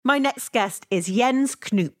My next guest is Jens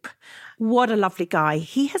Knoop. What a lovely guy.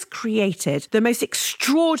 He has created the most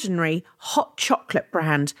extraordinary hot chocolate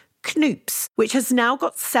brand, Knoops, which has now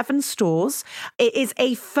got 7 stores. It is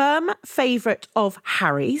a firm favourite of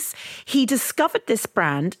Harry's. He discovered this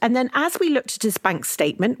brand, and then as we looked at his bank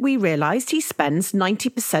statement, we realised he spends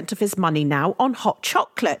 90% of his money now on hot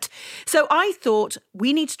chocolate. So I thought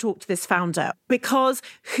we need to talk to this founder, because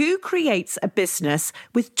who creates a business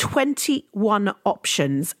with 21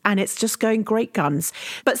 options and it's just going great guns?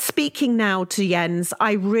 But speaking now to Jens,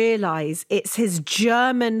 I realise it's his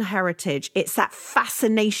German heritage. It's that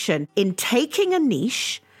fascination in taking a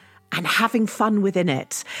niche and having fun within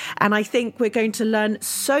it. And I think we're going to learn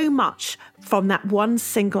so much from that one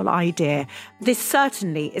single idea. This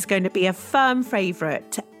certainly is going to be a firm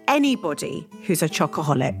favourite to anybody who's a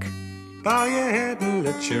chocoholic. Bow your head and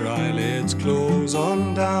let your eyelids close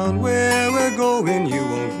on down. Where we're going, you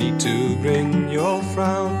won't need to bring your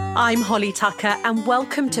frown. I'm Holly Tucker, and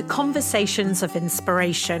welcome to Conversations of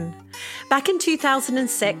Inspiration. Back in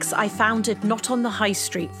 2006, I founded Not on the High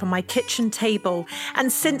Street from my kitchen table,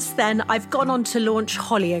 and since then, I've gone on to launch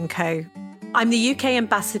Holly & Co. I'm the UK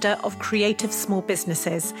ambassador of creative small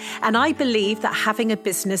businesses, and I believe that having a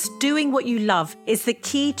business doing what you love is the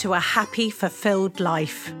key to a happy, fulfilled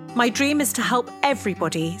life. My dream is to help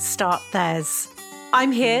everybody start theirs.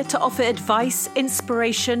 I'm here to offer advice,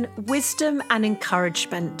 inspiration, wisdom, and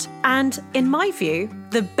encouragement. And in my view,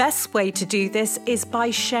 the best way to do this is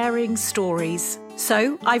by sharing stories.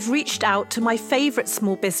 So I've reached out to my favourite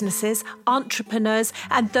small businesses, entrepreneurs,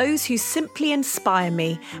 and those who simply inspire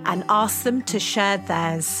me and asked them to share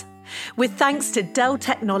theirs. With thanks to Dell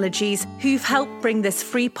Technologies, who've helped bring this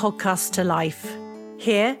free podcast to life.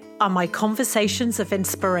 Here are my conversations of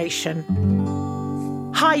inspiration.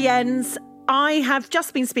 Hi, Jens. I have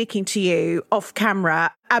just been speaking to you off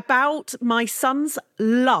camera about my son's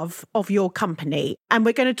love of your company. And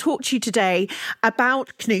we're going to talk to you today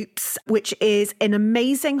about Knoops, which is an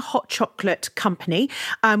amazing hot chocolate company.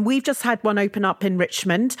 We've just had one open up in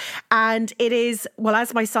Richmond. And it is, well,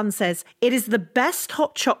 as my son says, it is the best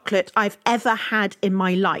hot chocolate I've ever had in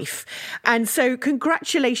my life. And so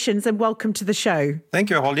congratulations and welcome to the show. Thank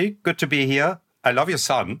you, Holly. Good to be here. I love your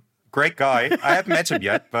son. Great guy. I haven't met him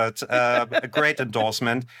yet, but a great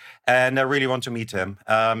endorsement. And I really want to meet him.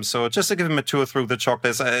 So just to give him a tour through the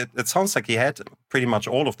chocolates, it sounds like he had pretty much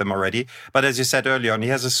all of them already. But as you said earlier on, he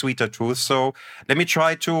has a sweeter tooth. So let me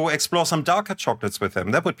try to explore some darker chocolates with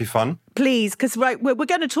him. That would be fun. Please, because we're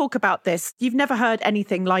going to talk about this. You've never heard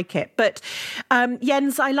anything like it. But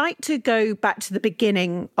Jens, I like to go back to the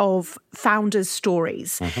beginning of founders'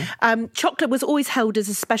 stories. Mm-hmm. Chocolate was always held as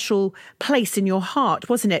a special place in your heart,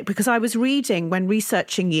 wasn't it? Because I was reading when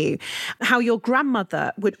researching you how your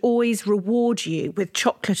grandmother would always reward you with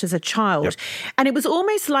chocolate as a child. Yep. And it was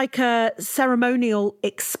almost like a ceremonial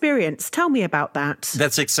experience. Tell me about that.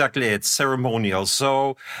 That's exactly it, ceremonial.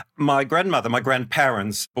 So my grandmother, my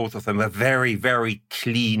grandparents, both of them were very, very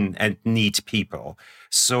clean and neat people.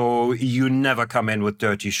 So you never come in with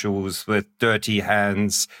dirty shoes, with dirty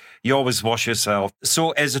hands. You always wash yourself.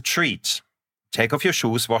 So as a treat, take off your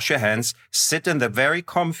shoes, wash your hands, sit in the very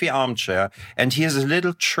comfy armchair, and here's a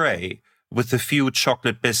little tray with a few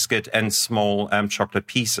chocolate biscuit and small chocolate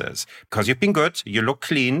pieces. Because you've been good, you look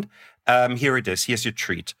clean, here it is, here's your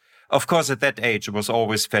treat. Of course, at that age, it was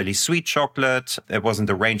always fairly sweet chocolate. There wasn't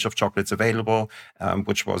a range of chocolates available,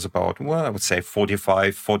 which was about, well, I would say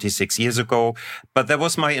 45, 46 years ago. But that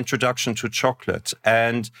was my introduction to chocolate.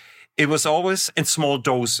 And it was always in small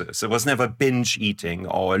doses. It was never binge eating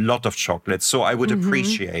or a lot of chocolate. So I would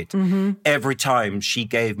appreciate every time she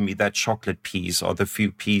gave me that chocolate piece or the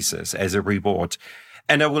few pieces as a reward.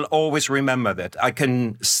 And I will always remember that. I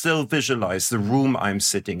can still visualize the room I'm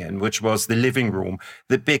sitting in, which was the living room,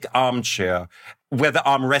 the big armchair, where the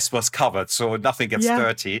armrest was covered so nothing gets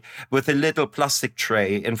dirty, with a little plastic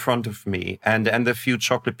tray in front of me and a few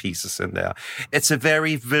chocolate pieces in there. It's a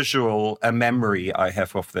very visual memory I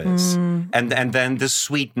have of this. And then the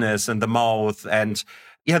sweetness in the mouth and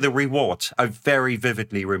the reward. I very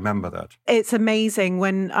vividly remember that. It's amazing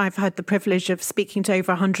when I've had the privilege of speaking to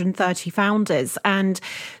over 130 founders, and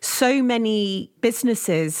so many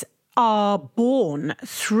businesses are born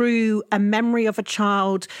through a memory of a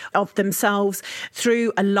child, of themselves,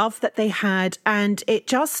 through a love that they had. And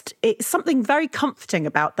it's something very comforting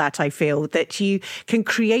about that, I feel, that you can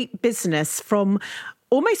create business from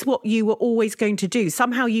almost what you were always going to do.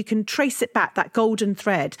 Somehow you can trace it back, that golden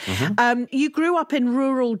thread. You grew up in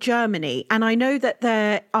rural Germany, and I know that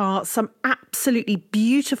there are some absolutely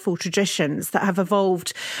beautiful traditions that have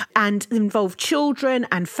evolved and involve children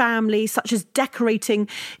and family, such as decorating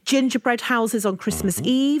gingerbread houses on Christmas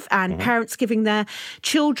Eve and parents giving their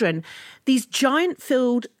children these giant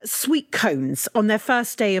filled sweet cones on their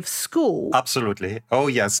first day of school. Absolutely. Oh,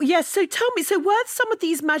 yes. Yes. So tell me, so were some of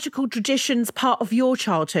these magical traditions part of your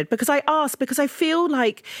childhood? Because I feel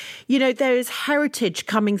like, there is heritage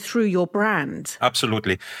coming through your brand.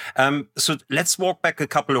 Absolutely. So let's walk back a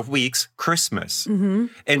couple of weeks. Christmas.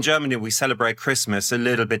 In Germany, we celebrate Christmas a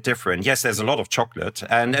little bit different. Yes, there's a lot of chocolate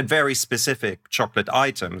and very specific chocolate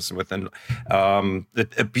items with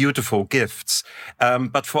beautiful gifts.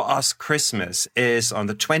 But for us, Christmas is on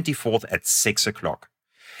the 24th at 6 o'clock.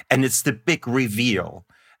 And it's the big reveal.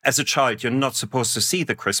 As a child, you're not supposed to see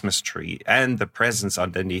the Christmas tree and the presents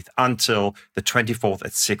underneath until the 24th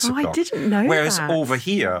at 6 o'clock. I didn't know Whereas that. over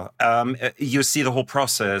here, you see the whole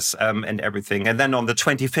process and everything. And then on the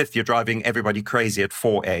 25th, you're driving everybody crazy at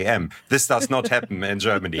 4 a.m. This does not happen in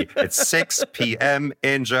Germany. It's 6 p.m.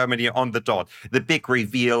 in Germany on the dot. The big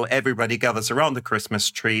reveal, everybody gathers around the Christmas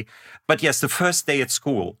tree. But yes, the first day at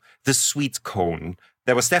school, the sweet cone.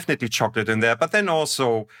 There was definitely chocolate in there, but then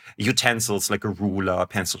also utensils like a ruler, a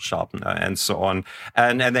pencil sharpener, and so on.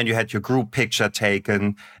 And then you had your group picture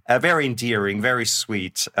taken. Very endearing, very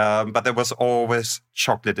sweet. But there was always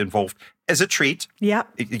chocolate involved as a treat. Yeah.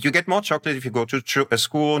 You get more chocolate if you go to a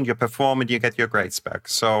school and you perform and you get your grades back.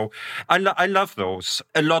 So I love those.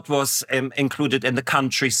 A lot was included in the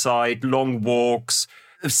countryside, long walks.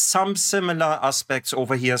 Some similar aspects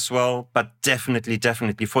over here as well, but definitely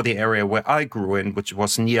for the area where I grew in, which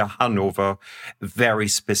was near Hanover, very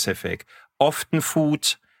specific. Often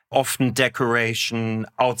food, often decoration,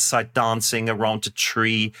 outside dancing around a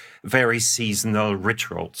tree, very seasonal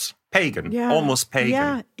rituals. Pagan, almost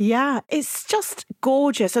pagan. Yeah. It's just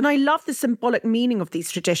gorgeous. And I love the symbolic meaning of these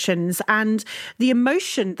traditions and the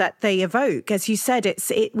emotion that they evoke. As you said,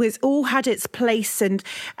 it was all had its place. And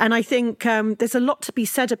I think there's a lot to be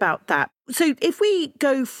said about that. So if we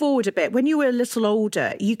go forward a bit, when you were a little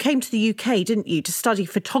older, you came to the UK, didn't you, to study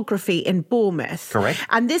photography in Bournemouth? Correct.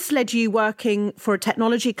 And this led you working for a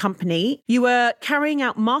technology company. You were carrying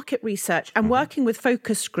out market research and working with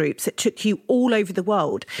focus groups that took you all over the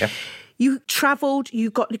world. Yep. You travelled, you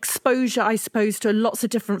got exposure, I suppose, to lots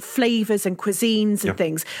of different flavours and cuisines and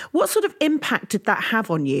things. What sort of impact did that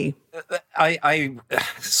have on you?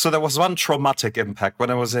 So there was one traumatic impact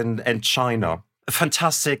when I was in China.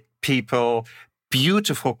 Fantastic people,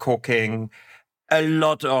 beautiful cooking, a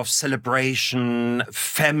lot of celebration,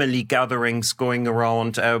 family gatherings going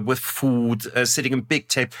around with food, sitting in big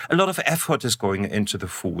table. A lot of effort is going into the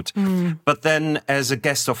food. But then as a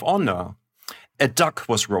guest of honor, a duck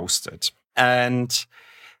was roasted. And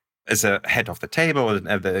as a head of the table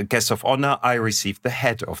and the guest of honor, I received the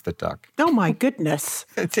head of the duck. Oh, my goodness.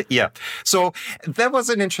 Yeah. So that was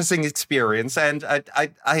an interesting experience. And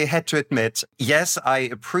I had to admit, yes, I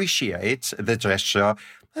appreciate the gesture.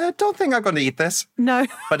 I don't think I'm going to eat this. No.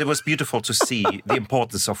 But it was beautiful to see the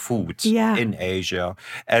importance of food Yeah. in Asia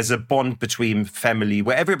as a bond between family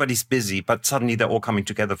where everybody's busy, but suddenly they're all coming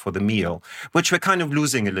together for the meal, which we're kind of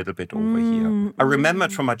losing a little bit over here. I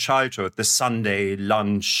remembered from my childhood the Sunday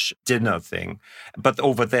lunch dinner thing, but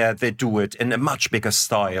over there they do it in a much bigger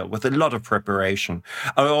style with a lot of preparation.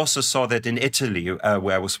 I also saw that in Italy,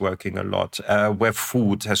 where I was working a lot, where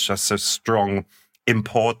food has just a strong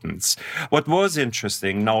importance. What was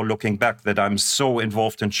interesting now looking back that I'm so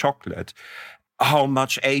involved in chocolate, how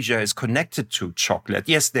much Asia is connected to chocolate.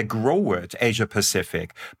 Yes, they grow it, Asia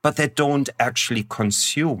Pacific, but they don't actually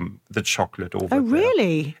consume the chocolate over there. Oh,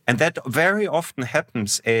 really? And that very often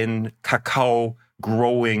happens in cacao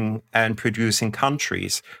growing and producing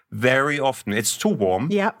countries. Very often it's too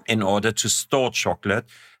warm in order to store chocolate.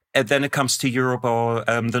 And then it comes to Europe or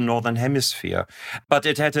the Northern Hemisphere. But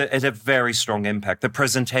it had a very strong impact. The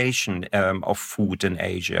presentation of food in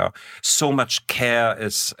Asia, so much care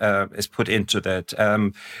is put into that.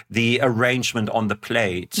 The arrangement on the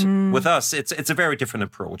plate. With us, it's a very different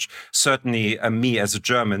approach. Certainly, me as a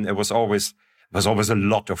German, it was always a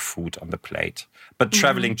lot of food on the plate. But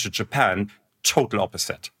traveling to Japan, total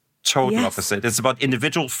opposite. total opposite. It's about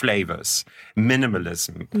individual flavors,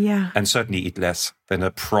 minimalism, and certainly eat less than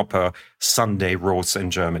a proper Sunday roast in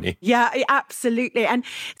Germany. Yeah, absolutely. And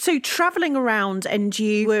so traveling around and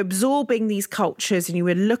you were absorbing these cultures and you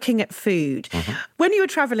were looking at food. When you were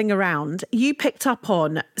traveling around, you picked up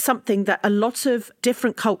on something that a lot of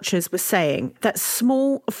different cultures were saying, that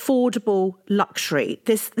small, affordable luxury,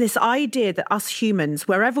 this idea that us humans,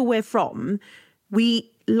 wherever we're from, we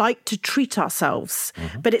like to treat ourselves,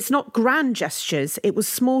 but it's not grand gestures, it was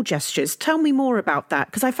small gestures. Tell me more about that,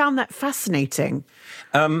 because I found that fascinating.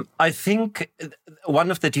 I think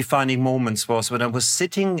one of the defining moments was when I was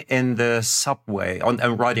sitting in the subway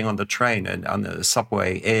and riding on the train and on the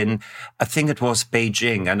subway in, I think it was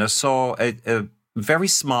Beijing, and I saw a very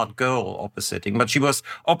smart girl oppositing, but she was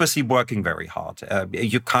obviously working very hard.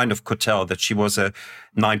 You kind of could tell that she was a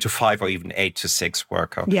 9 to 5 or even 8 to 6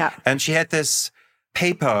 worker. Yeah. And she had this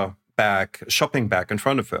paper bag, shopping bag in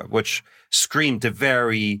front of her, which screamed a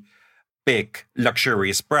very big,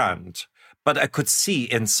 luxurious brand. But I could see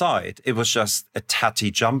inside, it was just a tatty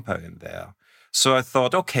jumper in there. So I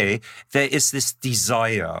thought, okay, there is this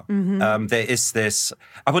desire. There is this,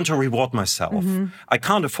 I want to reward myself. I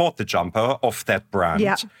can't afford the jumper of that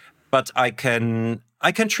brand, but I can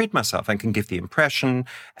treat myself. I can give the impression.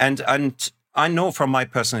 And I know from my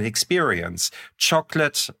personal experience,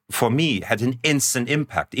 chocolate for me had an instant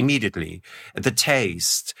impact immediately. The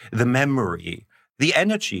taste, the memory, the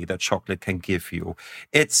energy that chocolate can give you.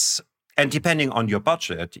 And depending on your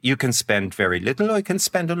budget, you can spend very little or you can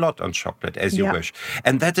spend a lot on chocolate as you wish.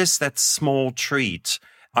 And that is that small treat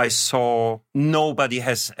I saw nobody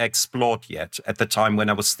has explored yet at the time when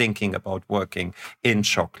I was thinking about working in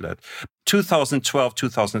chocolate. 2012,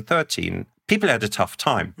 2013, people had a tough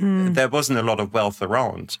time. There wasn't a lot of wealth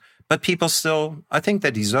around. But people still, I think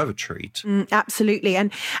they deserve a treat. Absolutely. And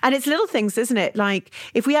it's little things, isn't it? Like,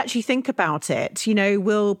 if we actually think about it, you know,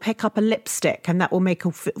 we'll pick up a lipstick and that will make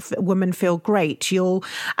a woman feel great. You'll,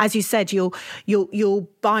 as you said, you'll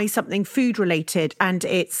buy something food related and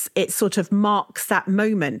it sort of marks that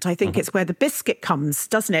moment. I think it's where the biscuit comes,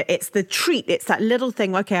 doesn't it? It's the treat. It's that little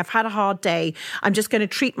thing. Okay, I've had a hard day. I'm just going to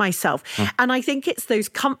treat myself. And I think it's those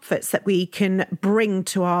comforts that we can bring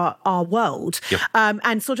to our world.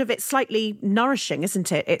 And sort of it's slightly nourishing,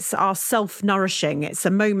 isn't it? It's our self-nourishing. It's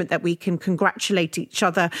a moment that we can congratulate each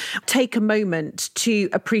other, take a moment to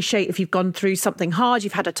appreciate if you've gone through something hard,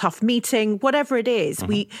 you've had a tough meeting, whatever it is.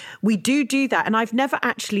 We do that. And I've never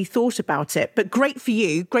actually thought about it, but great for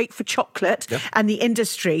you, great for chocolate and the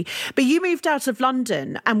industry. But you moved out of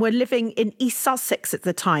London and were living in East Sussex at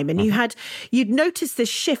the time. And you'd noticed this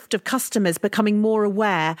shift of customers becoming more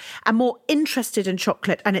aware and more interested in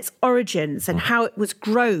chocolate and its origins and how it was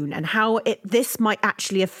grown and how this might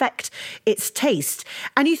actually affect its taste.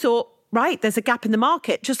 And you thought, right, there's a gap in the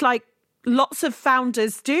market, just like lots of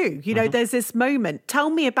founders do. You know, there's this moment. Tell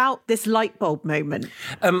me about this light bulb moment.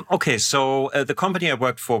 Okay, so the company I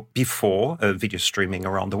worked for before, video streaming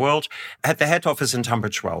around the world, had the head office in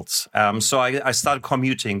Tunbridge Wells. So I started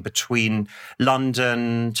commuting between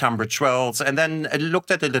London, Tunbridge Wells, and then I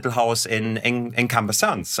looked at a little house in Camber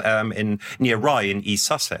Sands, near Rye in East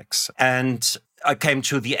Sussex. And I came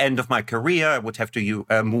to the end of my career. I would have to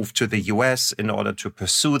move to the US in order to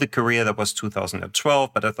pursue the career. That was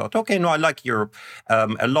 2012. But I thought, okay, no, I like Europe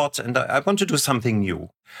a lot and I want to do something new.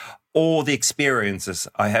 All the experiences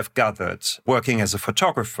I have gathered working as a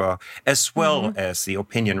photographer, as well as the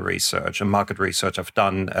opinion research and market research I've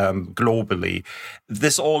done globally,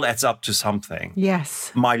 this all adds up to something.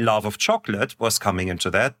 Yes. My love of chocolate was coming into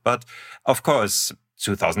that. But of course,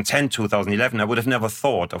 2010, 2011, I would have never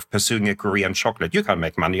thought of pursuing a career in chocolate. You can't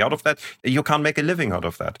make money out of that. You can't make a living out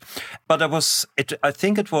of that. But I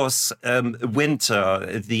think it was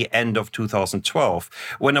winter, the end of 2012,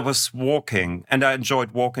 when I was walking, and I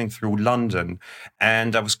enjoyed walking through London,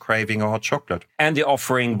 and I was craving a hot chocolate. And the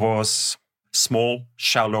offering was small,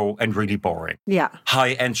 shallow, and really boring. Yeah.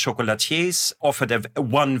 High-end chocolatiers offered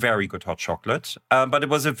one very good hot chocolate, but it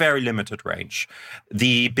was a very limited range.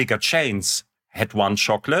 The bigger chains had one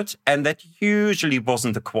chocolate, and that usually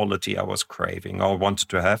wasn't the quality I was craving or wanted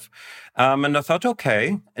to have. And I thought,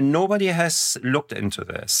 okay, nobody has looked into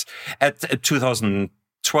this. At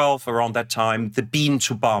 2012, around that time, the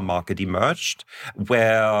bean-to-bar market emerged,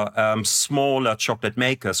 where smaller chocolate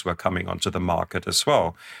makers were coming onto the market as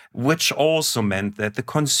well, which also meant that the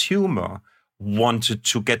consumer wanted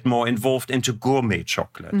to get more involved into gourmet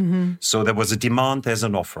chocolate. So there was a demand, there's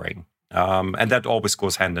an offering. And that always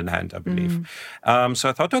goes hand in hand, I believe. So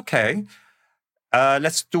I thought, okay,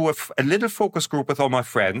 let's do a little focus group with all my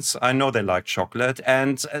friends. I know they like chocolate,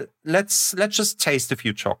 and let's just taste a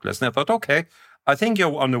few chocolates. And I thought, okay, I think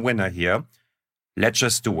you're on a winner here. Let's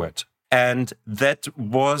just do it. And that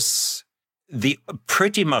was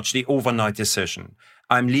pretty much the overnight decision.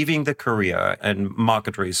 I'm leaving the career in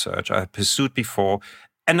market research I had pursued before,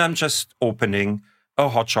 and I'm just opening a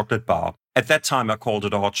hot chocolate bar. At that time, I called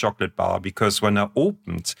it a hot chocolate bar because when I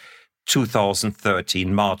opened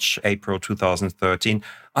 2013, April 2013,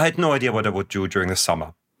 I had no idea what I would do during the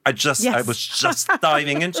summer. I was just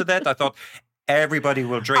diving into that. I thought everybody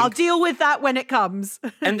will drink. I'll deal with that when it comes.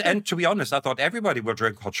 and to be honest, I thought everybody will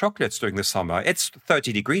drink hot chocolates during the summer. It's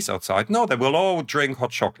 30 degrees outside. No, they will all drink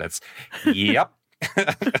hot chocolates. Yep.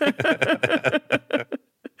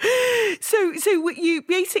 So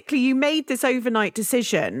you made this overnight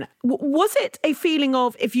decision. Was it a feeling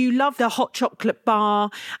of, if you love the hot chocolate bar,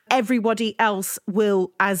 everybody else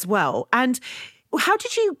will as well? And how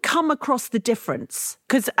did you come across the difference?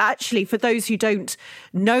 Because actually, for those who don't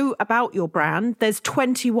know about your brand, there's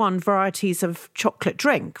 21 varieties of chocolate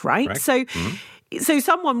drink, right? Right. So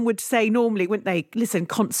someone would say normally, wouldn't they, listen,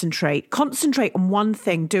 concentrate on one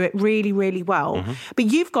thing, do it really, really well. Mm-hmm.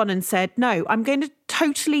 But you've gone and said, no, I'm going to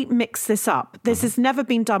totally mix this up. This has never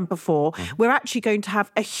been done before. Mm-hmm. We're actually going to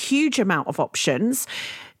have a huge amount of options.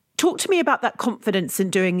 Talk to me about that confidence in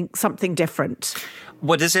doing something different.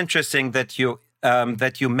 What is interesting that you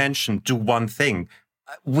mentioned do one thing.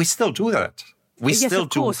 We still do that. We yes, still of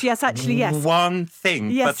course. do yes, actually, yes. one thing.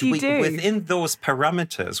 Yes, but you do. Within those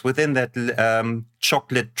parameters, within that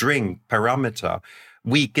chocolate drink parameter,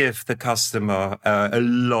 we give the customer a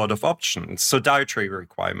lot of options. So dietary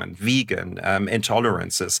requirement, vegan,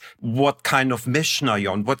 intolerances. What kind of mission are you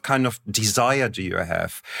on? What kind of desire do you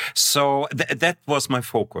have? So that was my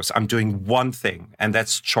focus. I'm doing one thing, and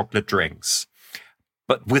that's chocolate drinks.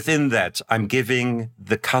 But within that, I'm giving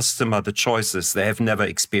the customer the choices they have never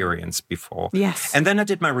experienced before. Yes. And then I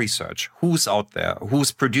did my research. Who's out there?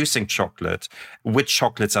 Who's producing chocolate? Which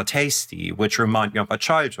chocolates are tasty? Which remind me of my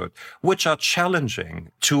childhood? Which are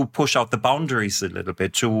challenging to push out the boundaries a little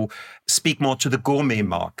bit, to speak more to the gourmet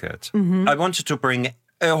market? Mm-hmm. I wanted to bring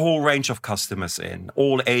a whole range of customers in,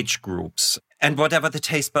 all age groups. And whatever the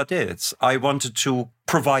taste bud is, I wanted to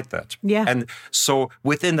provide that. Yeah. And so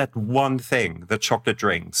within that one thing, the chocolate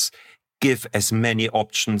drinks, give as many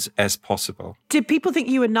options as possible. Did people think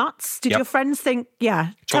you were nuts? Did your friends think, yeah,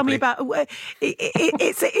 tell me about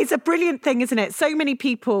it's a brilliant thing, isn't it? So many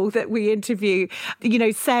people that we interview,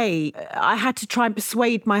 say, I had to try and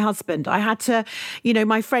persuade my husband. I had to,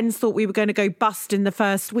 my friends thought we were going to go bust in the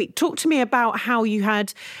first week. Talk to me about how you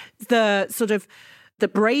had the sort of the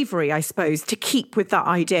bravery, I suppose, to keep with that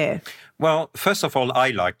idea. Well, first of all, I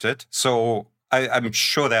liked it. So I'm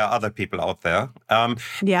sure there are other people out there.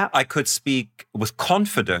 I could speak with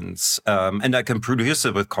confidence and I can produce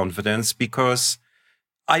it with confidence because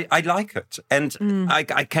I like it. And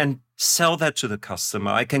I can sell that to the customer.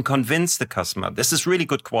 I can convince the customer, this is really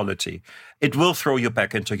good quality. It will throw you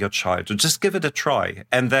back into your childhood. Just give it a try.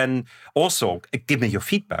 And then also give me your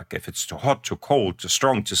feedback. If it's too hot, too cold, too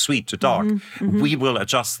strong, too sweet, too dark, we will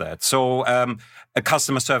adjust that. So a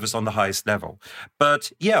customer service on the highest level.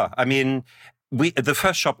 But yeah, I mean, the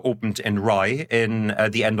first shop opened in Rye in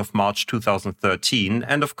the end of March 2013.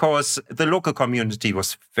 And of course, the local community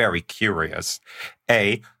was very curious.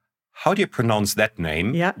 How do you pronounce that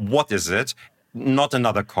name? Yeah. What is it? Not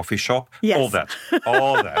another coffee shop. Yes.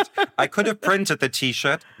 All that. I could have printed the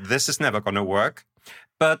T-shirt. This is never going to work.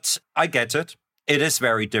 But I get it. It is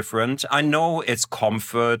very different. I know it's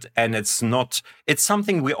comfort and it's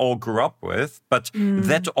something we all grew up with, but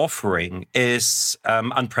that offering is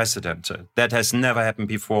unprecedented. That has never happened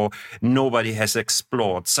before. Nobody has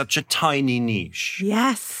explored such a tiny niche.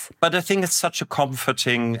 Yes. But I think it's such a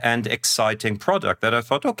comforting and exciting product that I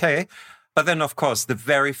thought, okay. But then, of course, the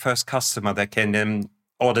very first customer that came in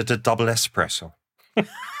ordered a double espresso.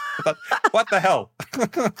 What the hell?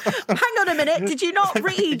 Hang on a minute. Did you not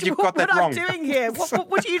read what I'm doing here?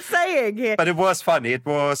 What are you saying here? But it was funny. It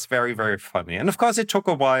was very, very funny. And of course, it took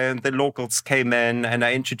a while. And the locals came in and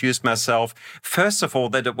I introduced myself. First of all,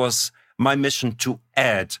 that it was my mission to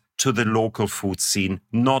add to the local food scene,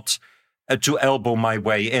 not to elbow my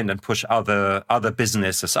way in and push other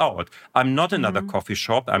businesses out. I'm not another coffee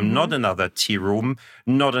shop. I'm not another tea room,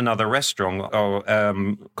 not another restaurant or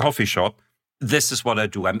coffee shop. This is what I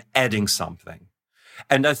do. I'm adding something.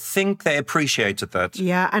 And I think they appreciated that.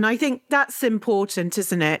 Yeah, and I think that's important,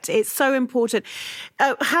 isn't it? It's so important.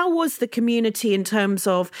 How was the community in terms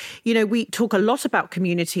of, we talk a lot about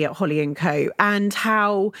community at Holly & Co. and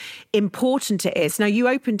how important it is. Now, you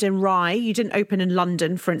opened in Rye, you didn't open in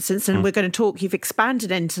London, for instance, and we're going to talk, you've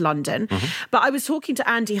expanded into London. But I was talking to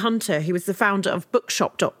Andy Hunter, who was the founder of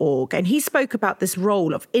bookshop.org, and he spoke about this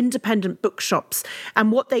role of independent bookshops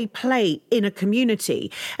and what they play in a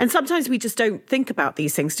community. And sometimes we just don't think about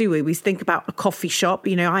these things, do we? We think about a coffee shop.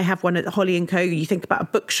 I have one at Holly & Co. You think about a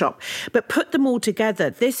bookshop. But put them all together.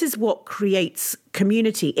 This is what creates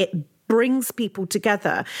community. It brings people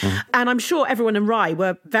together. And I'm sure everyone in Rye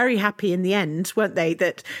were very happy in the end, weren't they,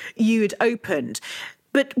 that you had opened.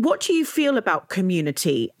 But what do you feel about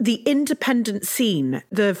community, the independent scene,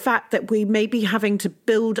 the fact that we may be having to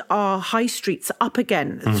build our high streets up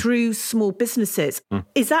again through small businesses?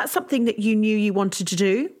 Is that something that you knew you wanted to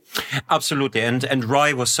do? Absolutely. And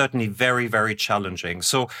Rye was certainly very, very challenging.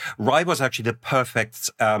 So Rye was actually the perfect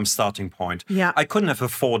starting point. Yeah. I couldn't have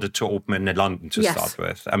afforded to open in London to start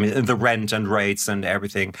with. I mean, the rent and rates and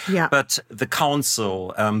everything. Yeah. But the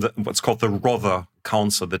council, what's called the Rother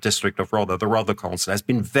Council, the district of Rother, the Rother Council, has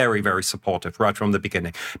been very, very supportive right from the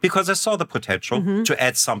beginning, because I saw the potential to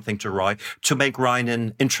add something to Rye, to make Rye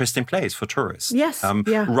an interesting place for tourists. Yes.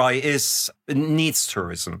 Rye needs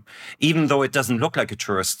tourism, even though it doesn't look like a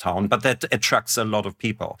tourist town, but that attracts a lot of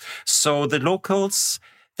people. So the locals,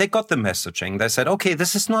 they got the messaging. They said, okay,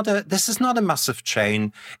 this is not a massive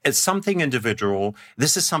chain. It's something individual.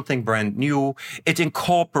 This is something brand new. It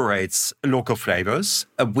incorporates local flavors.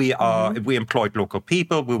 We employed local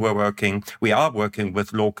people. We are working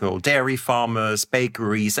with local dairy farmers,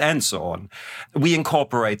 bakeries, and so on. We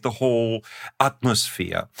incorporate the whole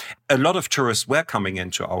atmosphere. A lot of tourists are coming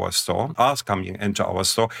into our store,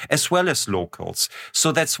 as well as locals.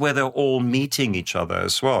 So that's where they're all meeting each other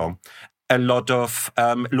as well. A lot of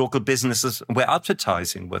local businesses were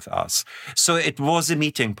advertising with us. So it was a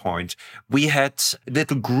meeting point. We had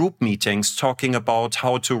little group meetings talking about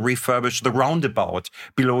how to refurbish the roundabout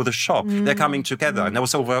below the shop. They're coming together. And I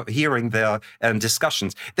was overhearing their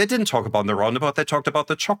discussions. They didn't talk about the roundabout. They talked about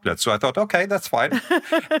the chocolate. So I thought, okay, that's fine.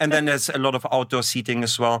 And then there's a lot of outdoor seating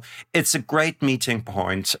as well. It's a great meeting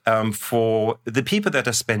point for the people that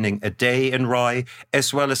are spending a day in Rye,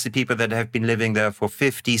 as well as the people that have been living there for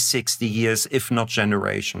 50, 60 years, if not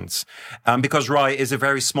generations. Because Rye is a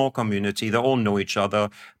very small community. They all know each other.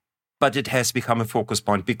 But it has become a focus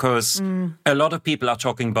point because a lot of people are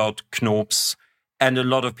talking about Knoops, and a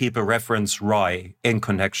lot of people reference Rye in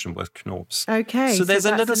connection with Knoops. Okay. So there's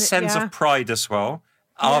a little sense of pride as well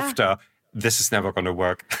after this is never going to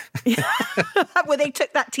work. Well, they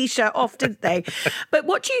took that T-shirt off, didn't they? But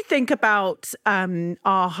what do you think about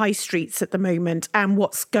our high streets at the moment and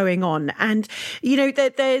what's going on? And,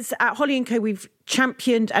 there's at Holly & Co, we've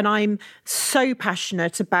championed, and I'm so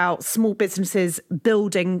passionate about small businesses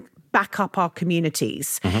building back up our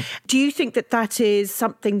communities. Do you think that is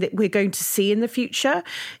something that we're going to see in the future?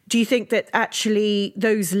 Do you think that actually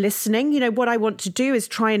those listening, what I want to do is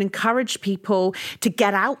try and encourage people to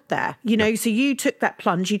get out there, so you took that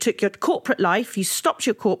plunge, you took your corporate life, you stopped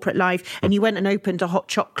your corporate life and you went and opened a hot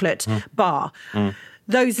chocolate bar.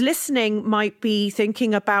 Those listening might be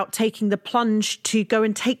thinking about taking the plunge to go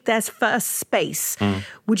and take their first space.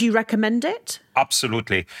 Would you recommend it?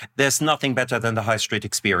 Absolutely. There's nothing better than the high street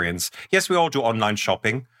experience. Yes, we all do online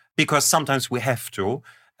shopping because sometimes we have to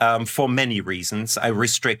for many reasons,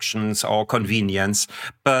 restrictions or convenience.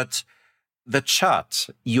 But the chat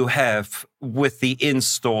you have with the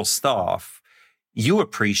in-store staff, you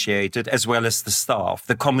appreciate it, as well as the staff,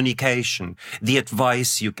 the communication, the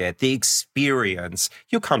advice you get, the experience.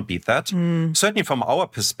 You can't beat that. Certainly from our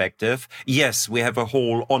perspective, yes, we have a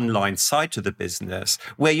whole online side to the business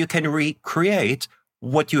where you can recreate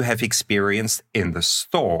what you have experienced in the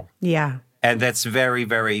store. Yeah. And that's very,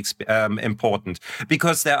 very important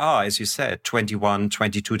because there are, as you said, 21,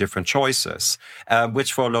 22 different choices,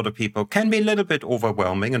 which for a lot of people can be a little bit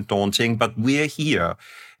overwhelming and daunting, but we're here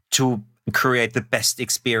to create the best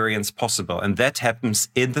experience possible. And that happens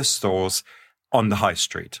in the stores on the high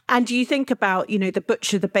street. And do you think about, the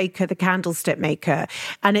butcher, the baker, the candlestick maker?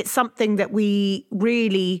 And it's something that we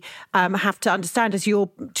really have to understand,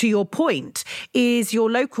 to your point, is your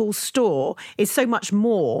local store is so much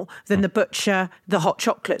more than the butcher, the hot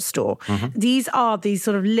chocolate store. These are these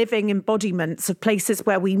sort of living embodiments of places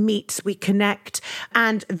where we meet, we connect.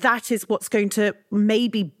 And that is what's going to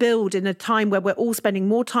maybe build in a time where we're all spending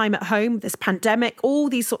more time at home, this pandemic, all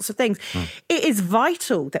these sorts of things. It is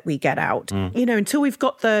vital that we get out. Until we've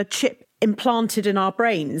got the chip implanted in our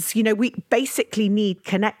brains. You know, we basically need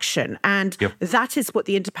connection, and that is what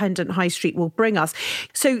the independent high street will bring us.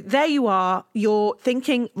 So there you are, you're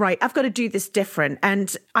thinking, right, I've got to do this different.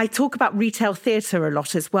 And I talk about retail theatre a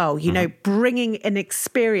lot as well, you know, bringing an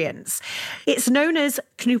experience. It's known as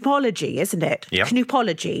Knoopology, isn't it?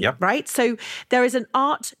 Knoopology, right? So there is an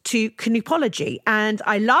art to Knoopology. And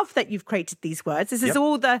I love that you've created these words. This is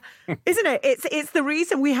all the, isn't it? It's the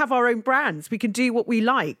reason we have our own brands. We can do what we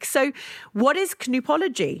like. So what is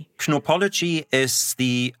Knoopology? Knoopology is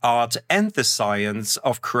the art and the science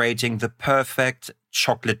of creating the perfect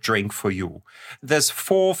chocolate drink for you. There's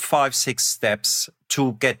 4, 5, 6 steps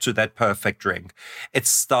to get to that perfect drink. It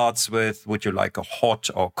starts with, would you like a hot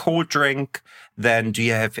or cold drink? Then do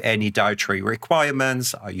you have any dietary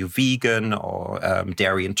requirements? Are you vegan or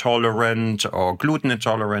dairy intolerant or gluten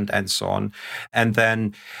intolerant and so on? And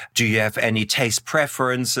then do you have any taste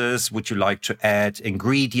preferences? Would you like to add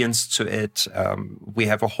ingredients to it? We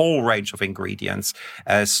have a whole range of ingredients,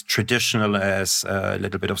 as traditional as a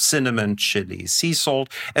little bit of cinnamon, chili, sea salt,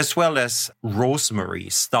 as well as rosemary,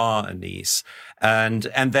 star anise. And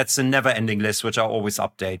that's a never-ending list, which I always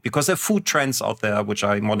update, because there are food trends out there, which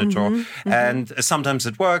I monitor. And sometimes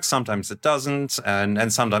it works, sometimes it doesn't.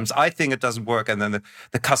 And sometimes I think it doesn't work. And then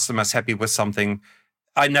the customer's happy with something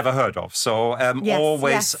I never heard of. So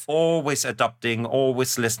always adapting,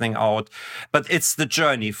 always listening out. But it's the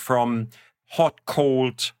journey from hot,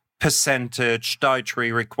 cold, percentage,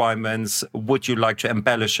 dietary requirements. Would you like to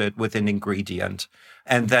embellish it with an ingredient?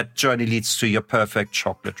 And that journey leads to your perfect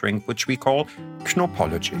chocolate drink, which we call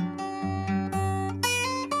Knoopology.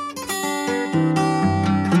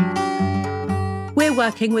 We're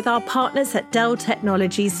working with our partners at Dell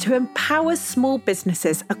Technologies to empower small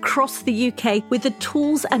businesses across the UK with the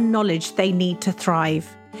tools and knowledge they need to thrive.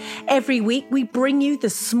 Every week, we bring you the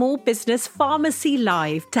Small Business Pharmacy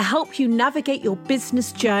Live to help you navigate your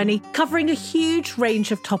business journey, covering a huge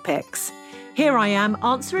range of topics. Here I am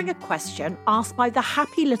answering a question asked by the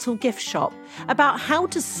Happy Little Gift Shop about how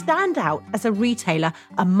to stand out as a retailer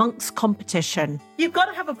amongst competition. You've got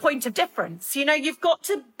to have a point of difference. You know, you've got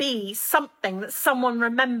to be something that someone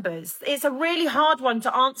remembers. It's a really hard one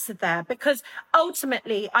to answer there, because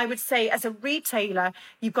ultimately, I would say as a retailer,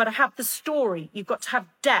 you've got to have the story. You've got to have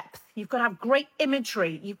depth. You've got to have great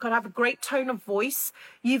imagery. You've got to have a great tone of voice.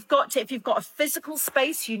 You've got to, if you've got a physical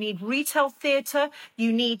space, you need retail theatre.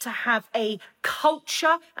 You need to have a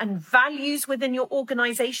culture and values within your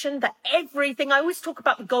organization, that everything, I always talk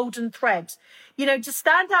about the golden thread. You know, to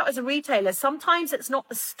stand out as a retailer, sometimes it's not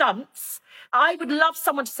the stunts. I would love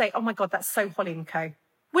someone to say, oh my God, that's so Holly & Co.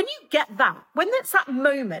 When you get that, when it's that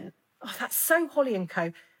moment, oh, that's so Holly &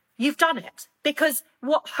 Co., you've done it. Because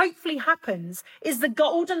what hopefully happens is the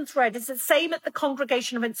golden thread is the same at the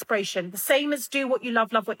Congregation of Inspiration, the same as do what you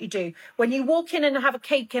love what you do. When you walk in and have a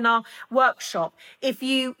cake in our workshop, if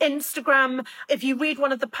you Instagram, if you read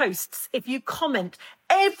one of the posts, if you comment,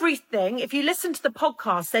 everything, if you listen to the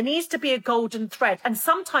podcast, there needs to be a golden thread. And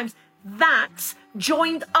sometimes that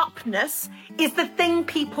joined upness is the thing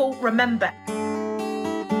people remember.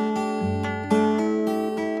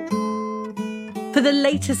 For the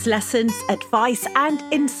latest lessons, advice, and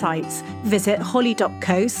insights, visit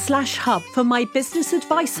holly.co/hub for my Business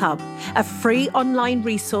Advice Hub, a free online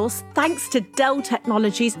resource thanks to Dell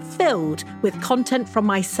Technologies, filled with content from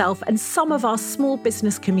myself and some of our small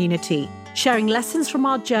business community, sharing lessons from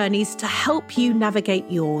our journeys to help you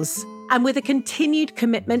navigate yours. And with a continued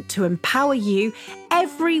commitment to empower you,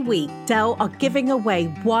 every week Dell are giving away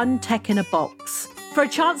one tech in a box. For a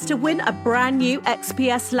chance to win a brand new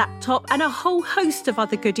XPS laptop and a whole host of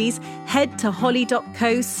other goodies, head to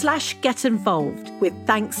holly.co/get-involved with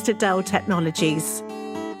thanks to Dell Technologies.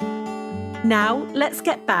 Now, let's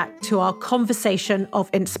get back to our conversation of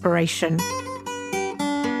inspiration.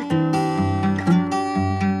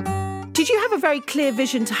 Did you have a very clear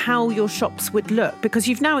vision to how your shops would look? Because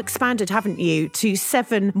you've now expanded, haven't you, to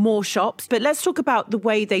 7 more shops. But let's talk about the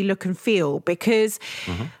way they look and feel, because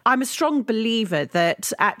I'm a strong believer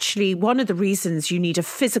that actually one of the reasons you need a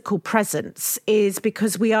physical presence is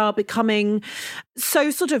because we are becoming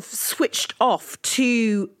so sort of switched off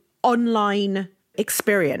to online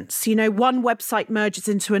experience. You know, one website merges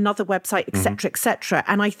into another website, etc., etc.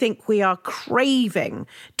 And I think we are craving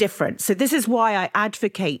different. So this is why I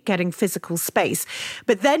advocate getting physical space.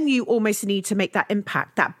 But then you almost need to make that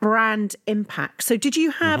impact, that brand impact. So did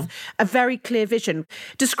you have a very clear vision?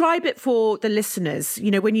 Describe it for the listeners,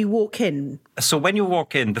 you know, when you walk in. So when you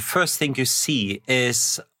walk in, the first thing you see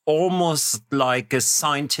is almost like a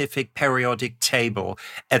scientific periodic table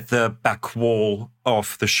at the back wall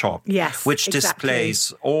of the shop, Yes, which exactly.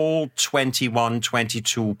 displays all 21,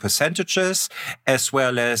 22 percentages, as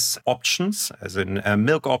well as options, as in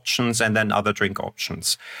milk options and then other drink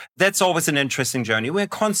options. That's always an interesting journey. We're in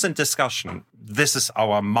constant discussion. This is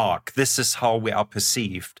our mark. This is how we are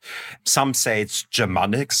perceived. Some say it's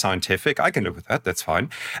Germanic, scientific. I can live with that. That's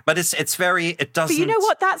fine. But it doesn't... But you know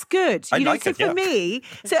what? That's good. I like so it, for yeah. me,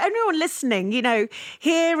 so everyone listening,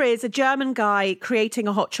 here is a German guy creating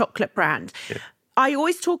a hot chocolate brand. Yeah. I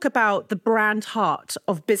always talk about the brand heart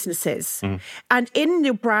of businesses. And in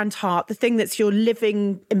your brand heart, the thing that's your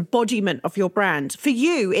living embodiment of your brand, for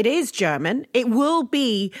you, it is German. It will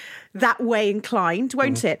be that way inclined,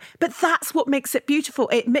 won't it? But that's what makes it beautiful.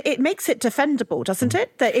 It makes it defendable, doesn't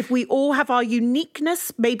it? That if we all have our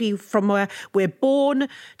uniqueness, maybe from where we're born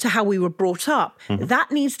to how we were brought up,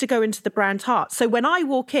 that needs to go into the brand heart. So when I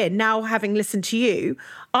walk in, now having listened to you,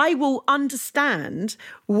 I will understand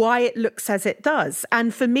why it looks as it does.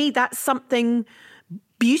 And for me, that's something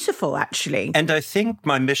beautiful, actually. And I think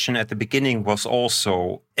my mission at the beginning was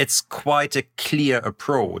also, it's quite a clear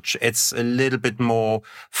approach. It's a little bit more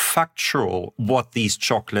factual what these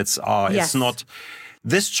chocolates are. Yes. It's not,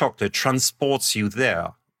 this chocolate transports you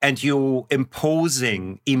there and you're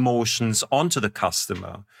imposing emotions onto the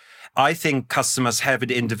customer. I think customers have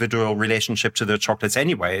an individual relationship to their chocolates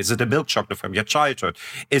anyway. Is it a milk chocolate from your childhood?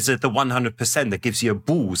 Is it the 100% that gives you a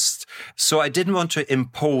boost? So I didn't want to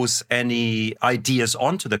impose any ideas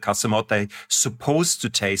onto the customer, what they're supposed to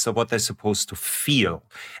taste or what they're supposed to feel.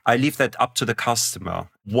 I leave that up to the customer,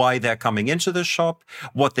 why they're coming into the shop,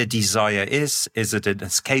 what their desire is. Is it an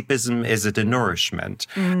escapism? Is it a nourishment?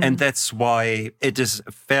 And that's why it is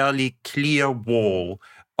a fairly clear wall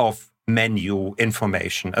of menu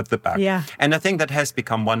information at the back. Yeah. And I think that has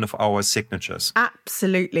become one of our signatures.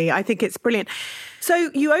 Absolutely. I think it's brilliant. So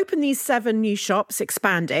you open these 7 new shops,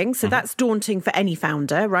 expanding. So that's daunting for any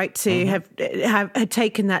founder, right? To have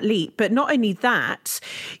taken that leap. But not only that,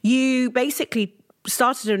 you basically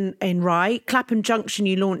started in Rye. Clapham Junction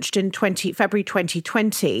you launched in February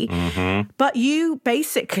 2020. But you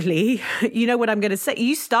basically, you know what I'm going to say,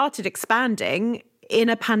 you started expanding in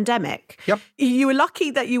a pandemic. Yep. You were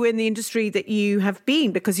lucky that you were in the industry that you have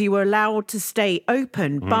been because you were allowed to stay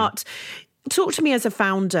open. But talk to me as a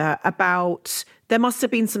founder about, there must have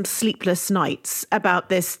been some sleepless nights about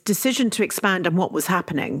this decision to expand and what was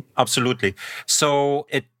happening. Absolutely. So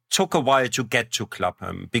it took a while to get to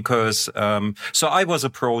Clapham because, so I was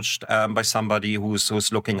approached by somebody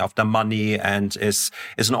who's looking after money and is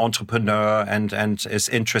an entrepreneur and is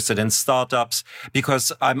interested in startups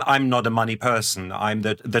because I'm not a money person. I'm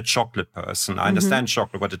the chocolate person. I understand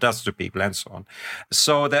chocolate, what it does to people and so on.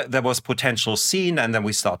 So there was potential seen and then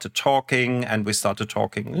we started talking,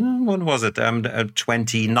 when was it?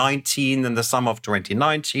 2019, in the summer of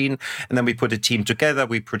 2019. And then we put a team together,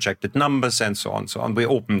 we projected numbers and so on. We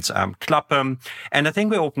opened Clapham. And I think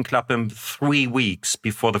we opened Clapham 3 weeks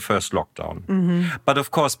before the first lockdown. But of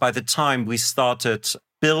course, by the time we started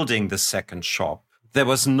building the second shop, there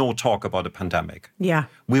was no talk about a pandemic. Yeah.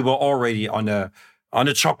 We were already on a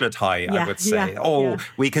chocolate high, I would say.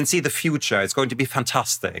 We can see the future. It's going to be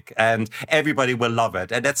fantastic. And everybody will love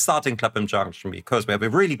it. And that's starting Clapham Junction because we have a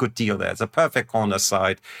really good deal there. It's a perfect corner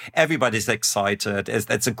site. Everybody's excited.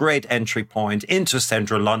 It's a great entry point into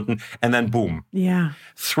central London. And then boom. Yeah.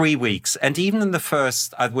 3 weeks. And even in the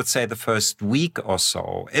first week or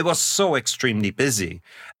so, it was so extremely busy.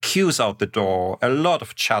 Queues out the door, a lot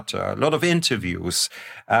of chatter, a lot of interviews.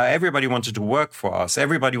 Everybody wanted to work for us.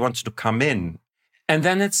 Everybody wanted to come in. And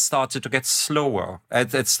then it started to get slower.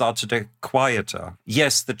 It started to get quieter.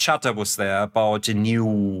 Yes, the chatter was there about a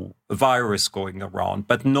new virus going around,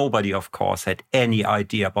 but nobody, of course, had any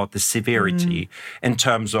idea about the severity in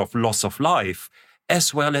terms of loss of life,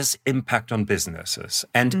 as well as impact on businesses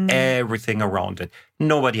and everything around it.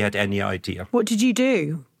 Nobody had any idea. What did you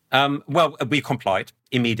do? Well, we complied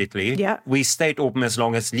immediately. Yeah. We stayed open as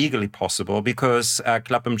long as legally possible because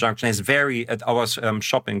Clapham Junction is our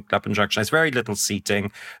shop in Clapham Junction has very little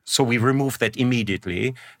seating. So we removed that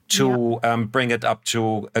immediately to bring it up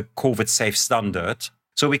to a COVID-safe standard.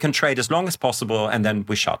 So we can trade as long as possible and then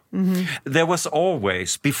we shut. There was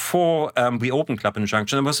always, before we opened Clapham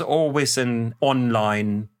Junction, there was always an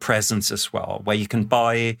online presence as well, where you can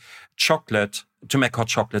buy chocolate to make hot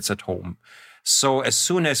chocolates at home. So as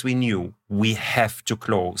soon as we knew we have to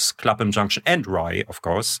close Clapham Junction and Rye, of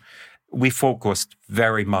course, we focused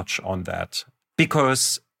very much on that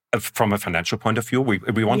because from a financial point of view,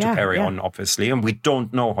 we want to carry on, obviously, and we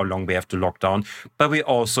don't know how long we have to lock down, but we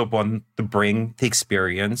also want to bring the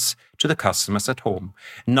experience to the customers at home.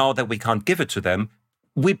 Now that we can't give it to them,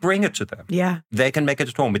 we bring it to them. Yeah. They can make it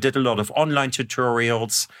at home. We did a lot of online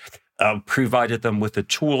tutorials, provided them with the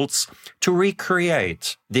tools to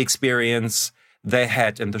recreate the experience they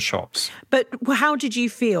had in the shops. But how did you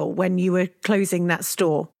feel when you were closing that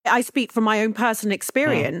store? I speak from my own personal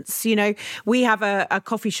experience. You know, we have a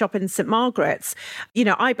coffee shop in St. Margaret's. You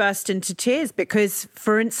know, I burst into tears because,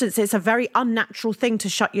 for instance, it's a very unnatural thing to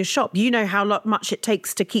shut your shop. You know how much it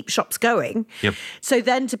takes to keep shops going. Yep. So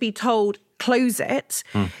then to be told, close it,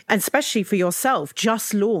 and especially for yourself,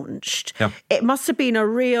 just launched. Yep. It must have been a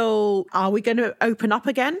real, are we going to open up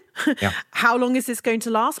again? Yep. How long is this going to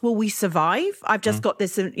last? Will we survive? I've just got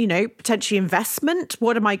this, you know, potentially investment.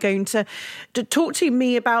 What am I going to talk to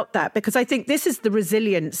me about that? Because I think this is the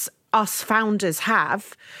resilience us founders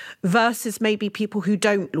have versus maybe people who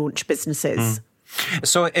don't launch businesses.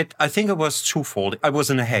 So I think it was twofold. I was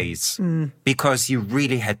in a haze because you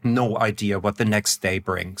really had no idea what the next day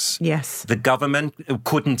brings. Yes. The government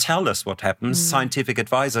couldn't tell us what happens. Scientific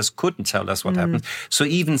advisors couldn't tell us what happens. So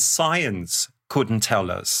even science couldn't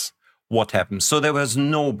tell us what happens. So there was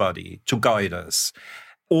nobody to guide us.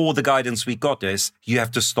 All the guidance we got is you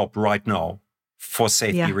have to stop right now for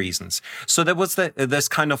safety reasons. So there was there's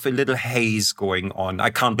kind of a little haze going on. I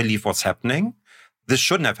can't believe what's happening. This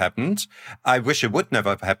shouldn't have happened. I wish it would never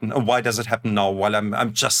have happened. And why does it happen now while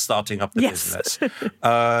I'm just starting up the business?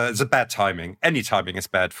 It's a bad timing. Any timing is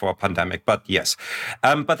bad for a pandemic, but yes.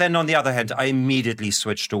 But then on the other hand, I immediately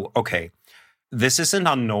switched to, okay, this is an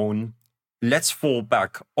unknown. Let's fall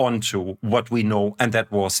back onto what we know. And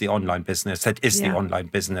that was the online business. That is the online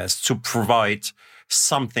business, to provide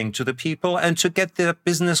something to the people and to get their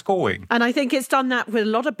business going. And I think it's done that with a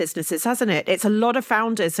lot of businesses, hasn't it? It's a lot of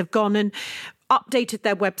founders have gone and updated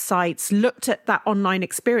their websites, looked at that online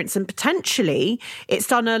experience, and potentially it's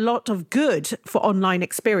done a lot of good for online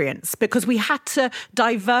experience because we had to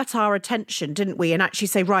divert our attention, didn't we? And actually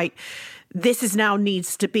say, right, this is now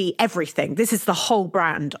needs to be everything. This is the whole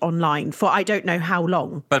brand online for I don't know how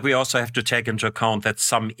long. But we also have to take into account that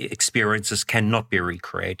some experiences cannot be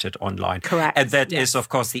recreated online. Correct. And that is, of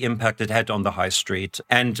course, the impact it had on the high street.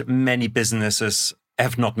 And many businesses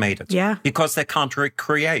have not made it because they can't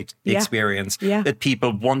recreate the experience that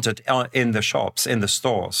people wanted in the shops, in the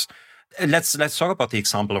stores. Let's talk about the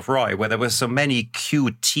example of Rye, where there were so many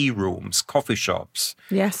cute tea rooms, coffee shops.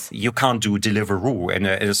 Yes. You can't do Deliveroo in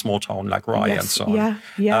a small town like Rye and so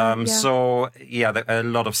on. So, a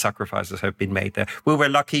lot of sacrifices have been made there. We were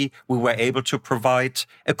lucky we were able to provide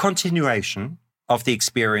a continuation of the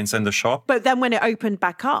experience in the shop. But then when it opened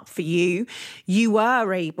back up for you, you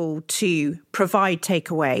were able to provide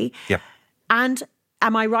takeaway. Yeah. And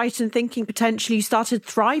am I right in thinking potentially you started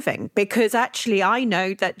thriving? Because actually I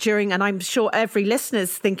know that during, and I'm sure every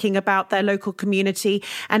listener's thinking about their local community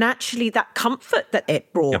and actually that comfort that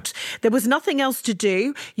it brought. There was nothing else to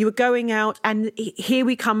do. You were going out and here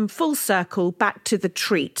we come full circle back to the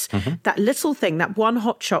treat. That little thing, that one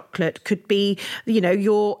hot chocolate could be, you know,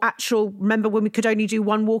 your actual, remember when we could only do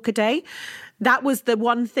one walk a day? That was the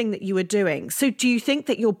one thing that you were doing. So do you think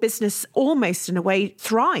that your business almost in a way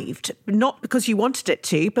thrived, not because you wanted it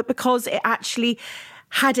to, but because it actually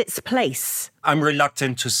had its place? I'm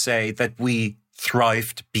reluctant to say that we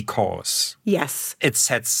thrived because it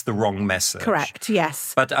sets the wrong message. Correct,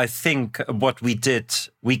 yes. But I think what we did,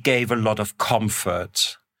 we gave a lot of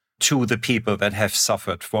comfort to the people that have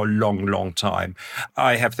suffered for a long, long time.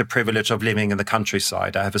 I have the privilege of living in the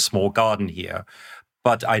countryside. I have a small garden here.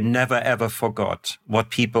 But I never, ever forgot what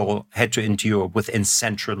people had to endure within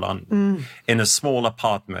central London, in a small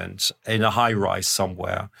apartment, in a high-rise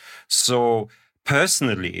somewhere. So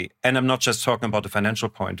personally, and I'm not just talking about the financial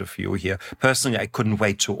point of view here, personally, I couldn't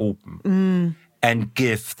wait to open and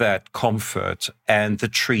give that comfort and the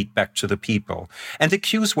treat back to the people. And the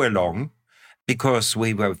queues were long, because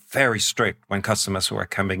we were very strict when customers were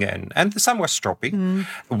coming in. And some were stroppy.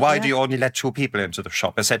 Why do you only let 2 people into the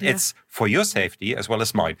shop? I said, it's for your safety as well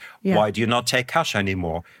as mine. Why do you not take cash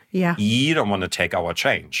anymore? You don't want to take our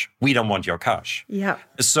change. We don't want your cash.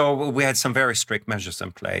 So we had some very strict measures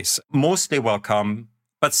in place. Mostly welcome,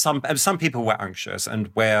 but some people were anxious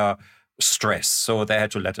and were stressed, so they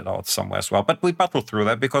had to let it out somewhere as well. But we battled through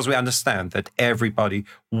that because we understand that everybody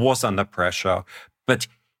was under pressure. But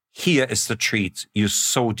here is the treat you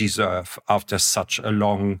so deserve after such a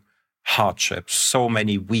long hardship, so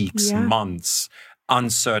many weeks, months,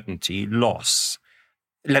 uncertainty, loss.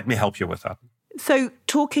 Let me help you with that. So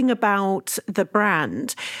talking about the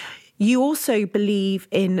brand, You also believe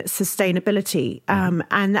in sustainability.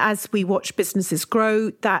 And as we watch businesses grow,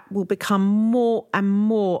 that will become more and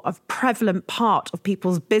more of a prevalent part of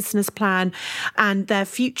people's business plan and their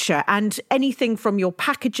future. And anything from your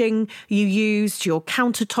packaging you use, to your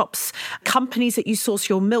countertops, companies that you source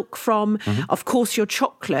your milk from, of course, your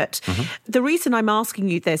chocolate. The reason I'm asking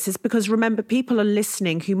you this is because, remember, people are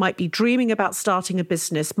listening who might be dreaming about starting a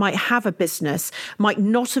business, might have a business, might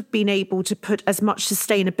not have been able to put as much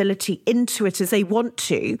sustainability into it as they want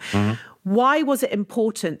to. Why was it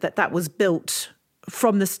important that that was built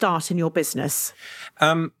from the start in your business?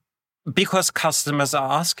 Because customers are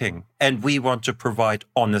asking, and we want to provide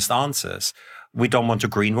honest answers. We don't want to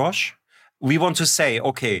greenwash. We want to say,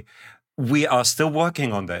 okay, we are still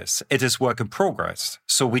working on this. It is work in progress.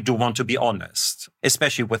 So we do want to be honest,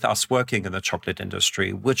 especially with us working in the chocolate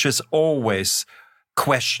industry, which is always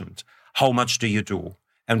questioned. How much do you do?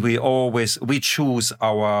 And we choose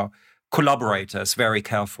our collaborators very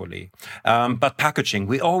carefully. But packaging,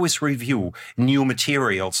 we always review new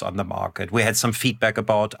materials on the market. We had some feedback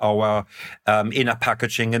about our inner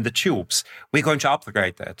packaging in the tubes. We're going to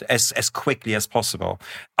upgrade that as quickly as possible.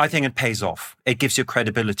 I think it pays off. It gives you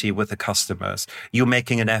credibility with the customers. You're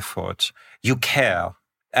making an effort. You care.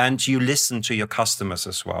 And you listen to your customers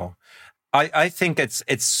as well. I think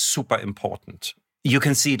it's super important. You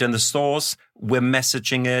can see it in the stores. We're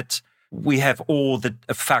messaging it. We have all the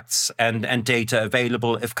facts and data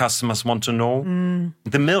available if customers want to know.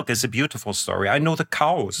 The milk is a beautiful story. I know the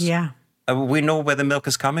cows. Yeah. We know where the milk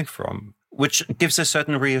is coming from, which gives a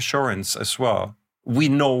certain reassurance as well. We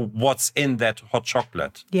know what's in that hot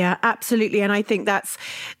chocolate. Yeah, absolutely. And I think that's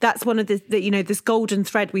one of the this golden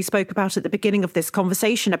thread we spoke about at the beginning of this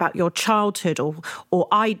conversation about your childhood or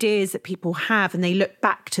ideas that people have, and they look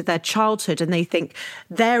back to their childhood and they think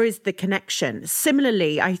there is the connection.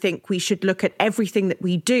 Similarly, I think we should look at everything that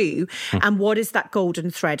we do and what is that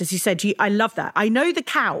golden thread. As you said, I love that. I know the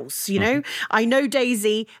cows, I know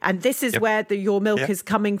Daisy, and this is where your milk is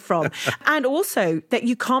coming from. And also that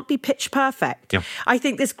you can't be pitch perfect. Yep. I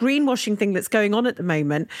think this greenwashing thing that's going on at the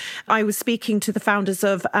moment, I was speaking to the founders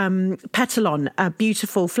of Petalon, a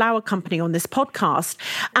beautiful flower company, on this podcast,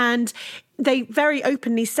 and they very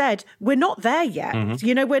openly said, we're not there yet.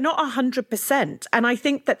 We're not 100%. And I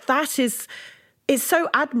think that is so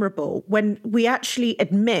admirable when we actually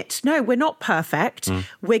admit, no, we're not perfect.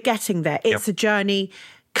 We're getting there. It's a journey.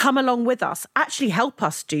 Come along with us, actually help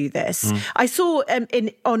us do this. I saw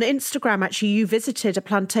on Instagram, actually, you visited a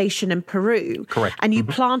plantation in Peru. Correct. And you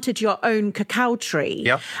planted your own cacao tree.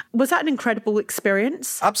 Yeah. Was that an incredible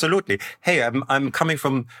experience? Absolutely. Hey, I'm coming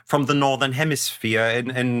from the Northern Hemisphere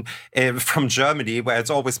from Germany, where it's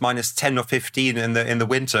always minus 10 or 15 in the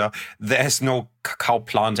winter. There's no cacao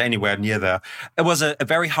plant anywhere near there. It was a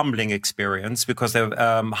very humbling experience because they're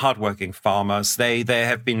hardworking farmers. They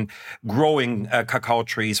have been growing cacao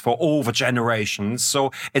trees for over generations.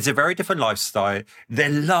 So it's a very different lifestyle. They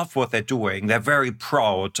love what they're doing. They're very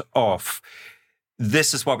proud of,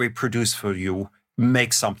 this is what we produce for you.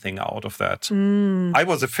 Make something out of that. I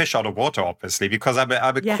was a fish out of water, obviously, because I'm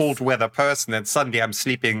a cold weather person, and suddenly I'm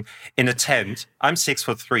sleeping in a tent. I'm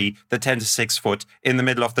 6'3". The tent is 6 foot in the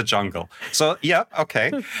middle of the jungle. So yeah,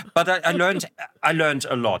 okay. But I learned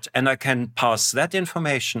a lot, and I can pass that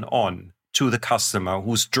information on to the customer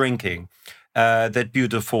who's drinking that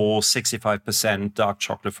beautiful 65% dark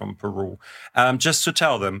chocolate from Peru. Just to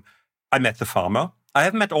tell them, I met the farmer. I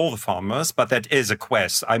haven't met all the farmers, but that is a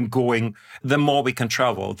quest. I'm going, the more we can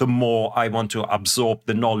travel, the more I want to absorb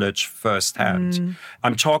the knowledge firsthand.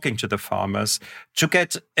 I'm talking to the farmers to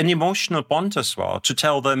get an emotional bond as well, to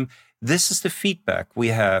tell them, this is the feedback we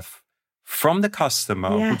have from the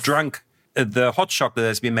customer who drank the hot chocolate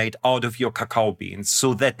has been made out of your cacao beans.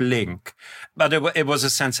 So that link. But it was a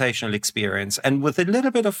sensational experience. And with a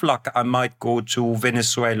little bit of luck, I might go to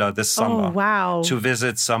Venezuela this summer. Oh, wow. To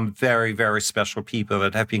visit some very, very special people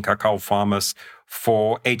that have been cacao farmers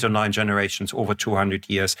for 8 or 9 generations, over 200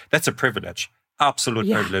 years. That's a privilege. Absolute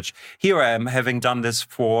privilege. Here I am, having done this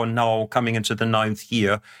for now coming into the 9th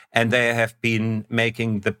year, and they have been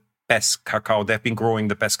making the best cacao. They've been growing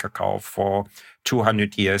the best cacao for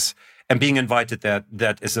 200 years. And being invited there,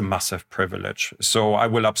 that is a massive privilege. So I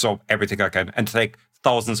will absorb everything I can and take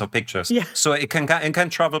thousands of pictures. Yeah. So it can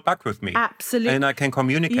travel back with me. Absolutely. And I can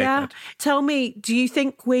communicate that. Tell me, do you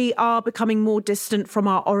think we are becoming more distant from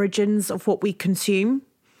our origins of what we consume?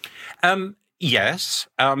 Yes,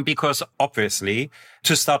 because obviously,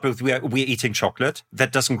 to start with, we're eating chocolate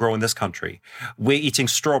that doesn't grow in this country. We're eating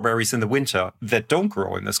strawberries in the winter that don't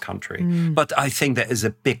grow in this country. But I think there is a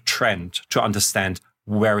big trend to understand,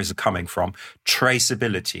 where is it coming from?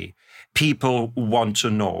 Traceability. People want to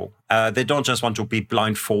know. They don't just want to be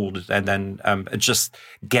blindfolded and then just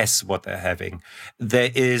guess what they're having.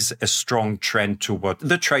 There is a strong trend toward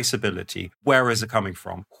the traceability. Where is it coming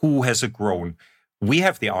from? Who has it grown? We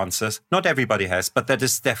have the answers. Not everybody has, but that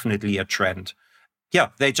is definitely a trend. Yeah,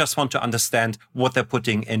 they just want to understand what they're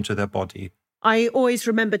putting into their body. I always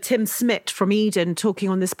remember Tim Smith from Eden talking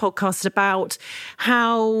on this podcast about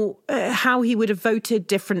how he would have voted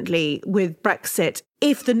differently with Brexit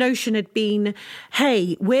if the notion had been,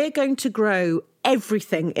 hey, we're going to grow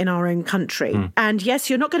everything in our own country. And yes,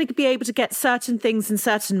 you're not going to be able to get certain things in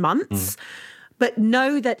certain months, but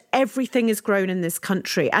know that everything is grown in this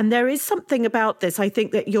country. And there is something about this. I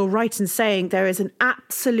think that you're right in saying there is an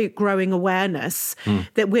absolute growing awareness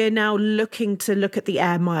that we're now looking at the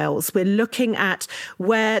air miles. We're looking at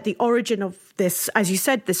where the origin of this, as you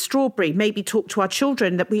said, this strawberry, maybe talk to our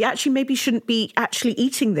children that we actually maybe shouldn't be actually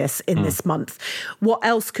eating this in this month. What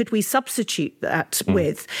else could we substitute that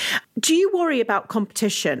with? Do you worry about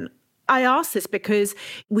competition? I ask this because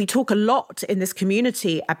we talk a lot in this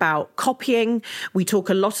community about copying. We talk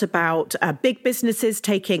a lot about big businesses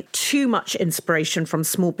taking too much inspiration from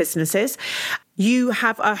small businesses.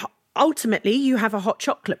 Ultimately, you have a hot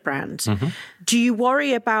chocolate brand. Do you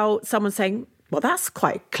worry about someone saying, well, that's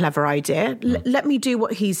quite a clever idea. Let me do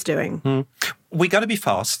what he's doing. We got to be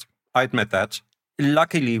fast. I admit that.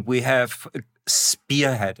 Luckily, we have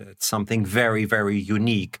spearheaded something very, very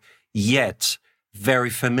unique, yet very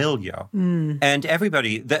familiar. And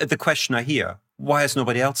everybody, the question I hear, why has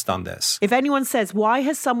nobody else done this? If anyone says, why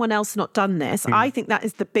has someone else not done this? I think that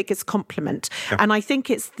is the biggest compliment. Yeah. And I think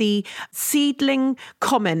it's the seedling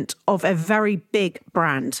comment of a very big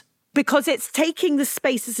brand. Because it's taking the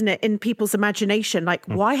space, isn't it, in people's imagination? Like,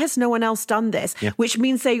 why has no one else done this? Yeah. Which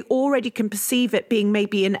means they already can perceive it being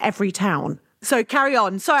maybe in every town. So carry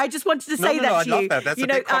on. Sorry, I just wanted to say that to you. I love that. That's a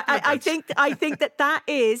big compliment. I think that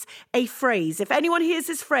is a phrase. If anyone hears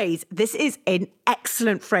this phrase, this is an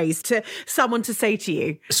excellent phrase to someone to say to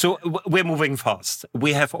you. So we're moving fast.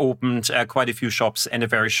 We have opened quite a few shops in a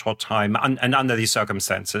very short time, and under these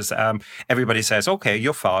circumstances, everybody says, "Okay,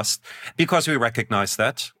 you're fast," because we recognize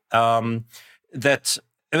that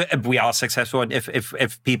we are successful, and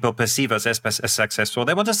if people perceive us as successful,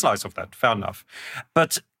 they want a slice of that. Fair enough,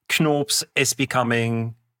 but Knoops is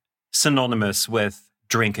becoming synonymous with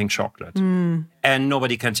drinking chocolate. And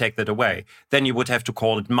nobody can take that away. Then you would have to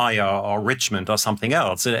call it Maya or Richmond or something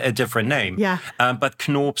else, a different name. Yeah. But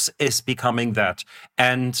Knoops is becoming that.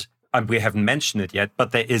 And we haven't mentioned it yet,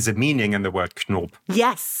 but there is a meaning in the word Knoop.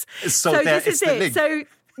 Yes. So this is it. So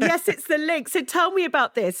yes, it's the link. So tell me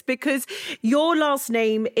about this, because your last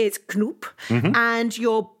name is Knoop and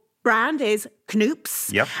your brand is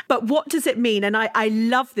Knoops. Yep. But what does it mean? And I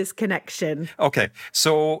love this connection. Okay.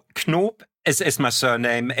 So Knoop is my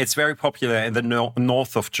surname. It's very popular in the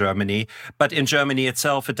north of Germany. But in Germany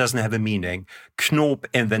itself, it doesn't have a meaning. Knoop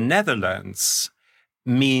in the Netherlands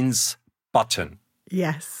means button.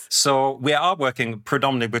 Yes. So we are working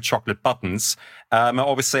predominantly with chocolate buttons. I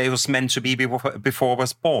always say it was meant to be before I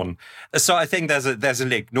was born. So I think there's a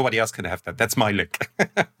link. Nobody else can have that. That's my link.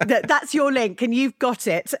 That's your link, and you've got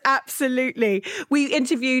it. Absolutely. We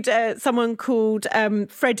interviewed someone called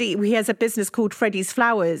Freddie. He has a business called Freddie's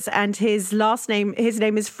Flowers, and his name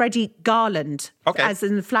is Freddie Garland, as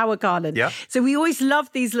in flower garland. Yeah. So we always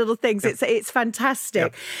love these little things. Yeah. It's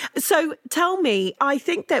fantastic. Yeah. So tell me, I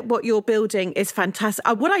think that what you're building is fantastic.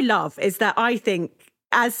 What I love is that I think,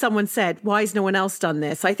 as someone said, why has no one else done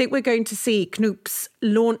this? I think we're going to see Knoops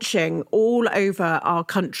launching all over our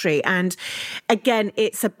country. And again,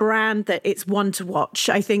 it's a brand that it's one to watch.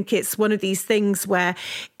 I think it's one of these things where,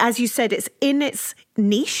 as you said, it's in its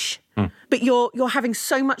niche, but you're having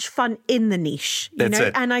so much fun in the niche. That's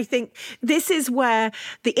it. And I think this is where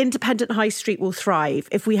the independent high street will thrive.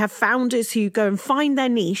 If we have founders who go and find their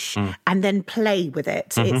niche and then play with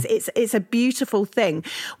it, it's a beautiful thing.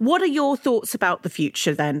 What are your thoughts about the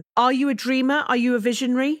future then? Are you a dreamer? Are you a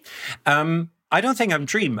visionary? I don't think I'm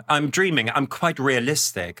dreaming. I'm quite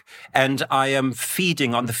realistic, and I am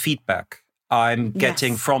feeding on the feedback I'm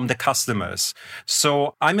getting from the customers.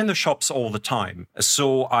 So I'm in the shops all the time.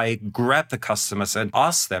 So I grab the customers and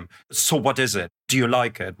ask them, so what is it? Do you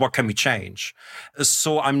like it? What can we change?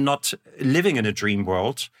 So I'm not living in a dream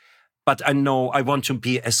world, but I know I want to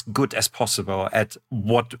be as good as possible at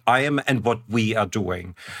what I am and what we are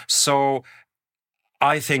doing. So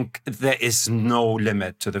I think there is no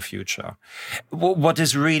limit to the future. What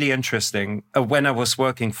is really interesting, when I was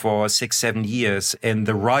working for 6-7 years in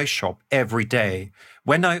the rice shop every day,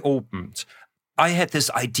 when I opened, I had this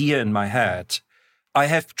idea in my head. I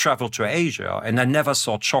have traveled to Asia and I never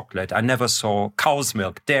saw chocolate. I never saw cow's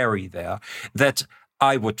milk, dairy there, that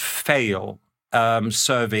I would fail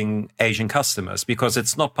serving Asian customers because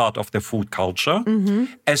it's not part of their food culture,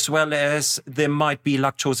 as well as they might be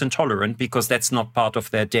lactose intolerant because that's not part of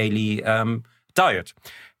their daily diet.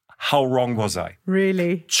 How wrong was I?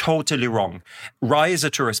 Really? Totally wrong. Rai is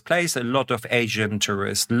a tourist place. A lot of Asian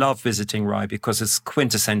tourists love visiting Rai because it's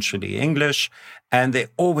quintessentially English, and they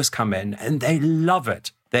always come in and they love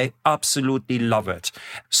it. They absolutely love it.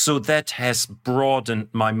 So that has broadened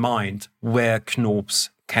my mind where Knoops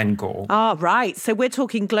can go. Ah, right. So we're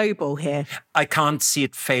talking global here. I can't see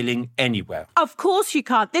it failing anywhere. Of course you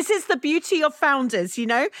can't. This is the beauty of founders, you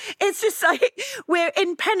know? It's just like we're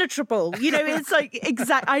impenetrable. You know, it's like,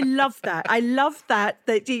 I love that. I love that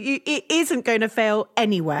it isn't going to fail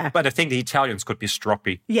anywhere. But I think the Italians could be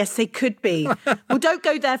stroppy. Yes, they could be. Well, don't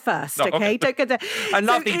go there first, okay? Don't go there. I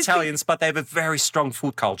love the Italians, but they have a very strong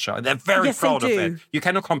food culture. They're very proud of it. You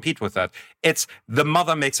cannot compete with that. It's the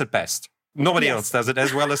mother makes it best. Nobody else does it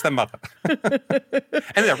as well as their mother.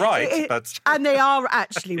 And they're right. And they are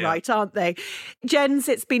actually right, aren't they? Jens,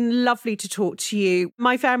 it's been lovely to talk to you.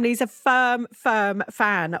 My family's a firm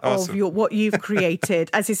fan of what you've created,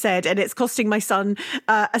 as you said, and it's costing my son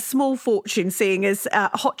a small fortune, seeing as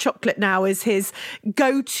hot chocolate now is his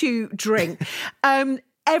go-to drink.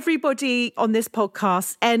 Everybody on this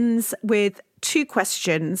podcast ends with 2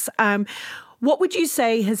 questions. What would you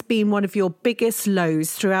say has been one of your biggest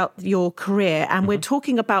lows throughout your career? And we're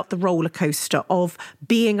talking about the roller coaster of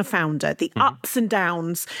being a founder, the ups and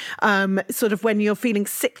downs, sort of when you're feeling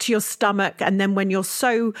sick to your stomach and then when you're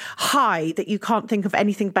so high that you can't think of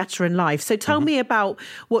anything better in life. So tell me about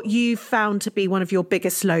what you've found to be one of your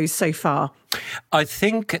biggest lows so far. I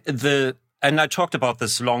think and I talked about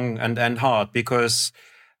this long and hard because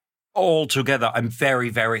altogether, I'm very,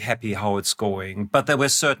 very happy how it's going. But there were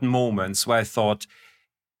certain moments where I thought,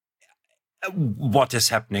 what is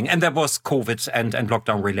happening? And there was COVID and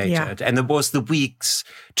lockdown related. Yeah. And there was the weeks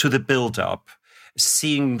to the build-up,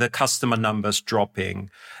 seeing the customer numbers dropping,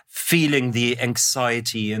 feeling the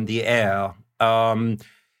anxiety in the air, the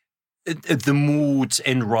mood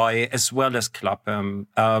in Rai as well as Clapham,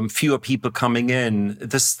 fewer people coming in,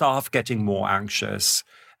 the staff getting more anxious,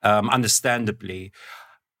 understandably.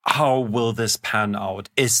 How will this pan out?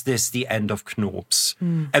 Is this the end of Knoops?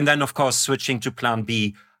 And then, of course, switching to plan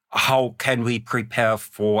B, how can we prepare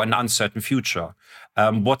for an uncertain future?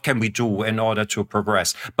 What can we do in order to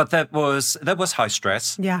progress? But that was high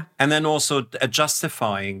stress. Yeah. And then also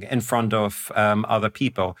justifying in front of other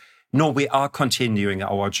people. No, we are continuing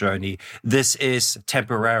our journey. This is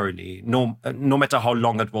temporarily. No matter how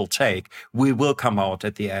long it will take, we will come out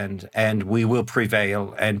at the end and we will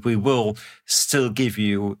prevail and we will still give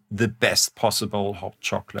you the best possible hot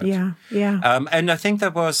chocolate. Yeah, yeah. And I think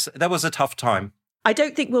that was a tough time. I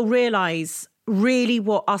don't think we'll realise really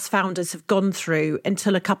what us founders have gone through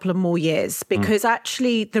until a couple of more years, because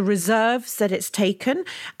actually the reserves that it's taken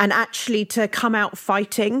and actually to come out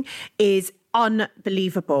fighting is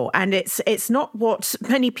unbelievable. And it's not what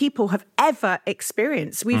many people have ever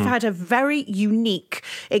experienced. We've had a very unique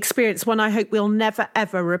experience, one I hope we'll never,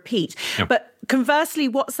 ever repeat. Yep. But conversely,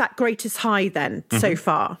 what's that greatest high then so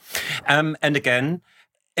far? And again,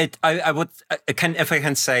 if I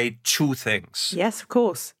can say 2 things. Yes, of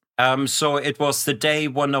course. So it was the day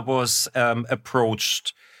when I was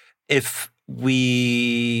approached if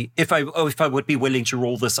I would be willing to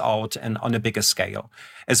roll this out and on a bigger scale.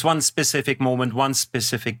 It's one specific moment, one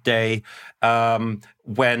specific day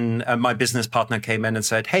when my business partner came in and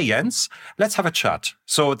said, "Hey, Jens, let's have a chat."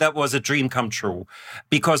 So that was a dream come true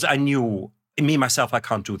because I knew myself, I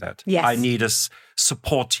can't do that. Yes. I need a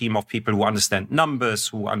support team of people who understand numbers,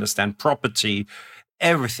 who understand property,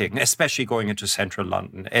 everything, especially going into central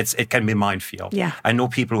London. It can be a minefield. Yeah. I know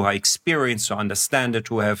people who are experienced, who understand it,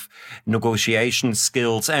 who have negotiation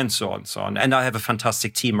skills and so on. And I have a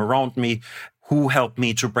fantastic team around me who help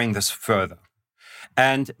me to bring this further.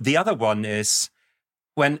 And the other one is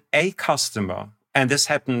when a customer, and it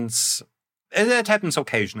happens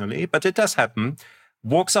occasionally, but it does happen,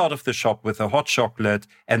 walks out of the shop with a hot chocolate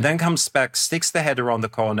and then comes back, sticks the head around the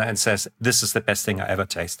corner and says, "This is the best thing I ever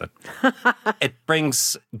tasted." It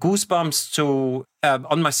brings goosebumps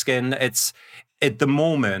on my skin. It's at the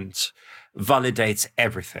moment validates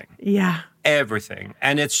everything. Yeah. Everything.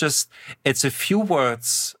 And it's a few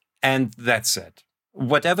words and that's it.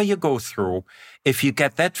 Whatever you go through, if you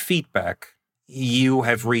get that feedback, you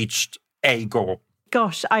have reached a goal.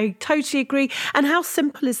 gosh, I totally agree. And how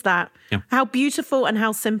simple is that? Yeah. How beautiful and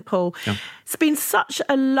how simple. Yeah. It's been such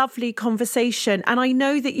a lovely conversation. And I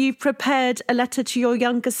know that you've prepared a letter to your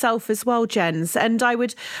younger self as well, Jens. And I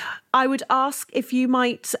would ask if you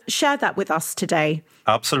might share that with us today.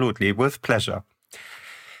 Absolutely, with pleasure.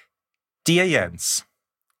 Dear Jens,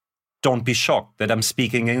 don't be shocked that I'm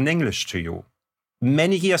speaking in English to you.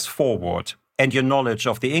 Many years forward, and your knowledge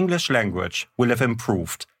of the English language will have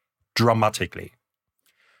improved dramatically.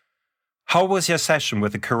 How was your session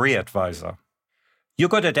with the career advisor? You're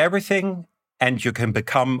good at everything, and you can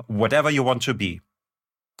become whatever you want to be.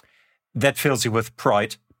 That fills you with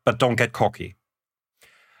pride, but don't get cocky.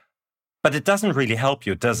 But it doesn't really help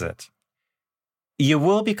you, does it? You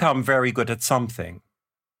will become very good at something.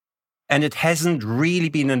 And it hasn't really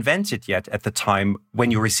been invented yet at the time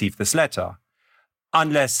when you receive this letter,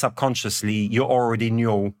 unless subconsciously you already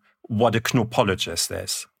knew what a knopologist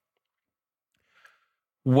is.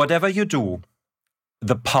 Whatever you do,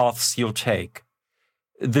 the paths you'll take,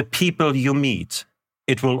 the people you meet,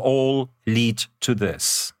 it will all lead to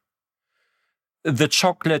this. The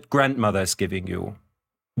chocolate grandmother is giving you,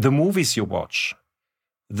 the movies you watch,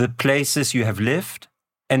 the places you have lived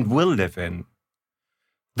and will live in,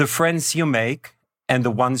 the friends you make and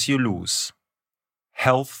the ones you lose,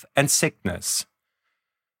 health and sickness,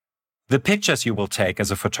 the pictures you will take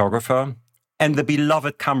as a photographer, and the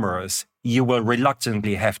beloved cameras you will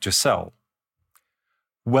reluctantly have to sell,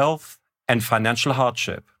 wealth and financial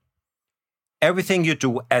hardship. Everything you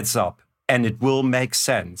do adds up and it will make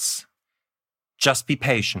sense. Just be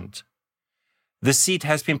patient. The seed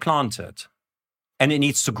has been planted and it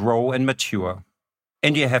needs to grow and mature.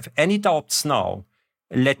 And you have any doubts now,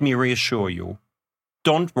 let me reassure you.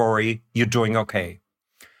 Don't worry, you're doing okay.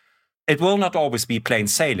 It will not always be plain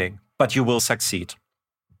sailing, but you will succeed.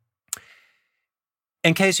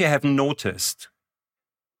 In case you haven't noticed,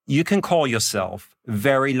 you can call yourself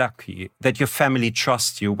very lucky that your family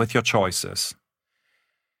trusts you with your choices.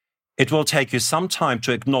 It will take you some time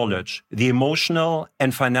to acknowledge the emotional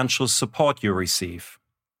and financial support you receive.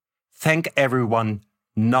 Thank everyone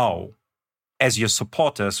now, as your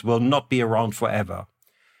supporters will not be around forever.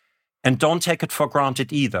 And don't take it for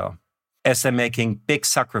granted either, as they're making big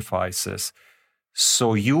sacrifices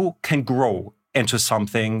so you can grow into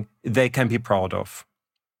something they can be proud of.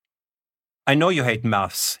 I know you hate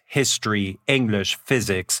maths, history, English,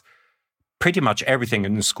 physics, pretty much everything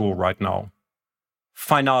in school right now.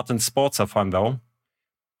 Fine art and sports are fun though.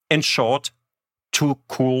 In short, too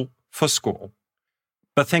cool for school.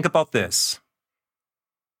 But think about this.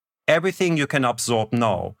 Everything you can absorb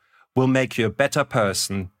now will make you a better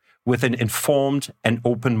person with an informed and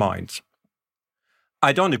open mind.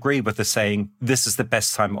 I don't agree with the saying, this is the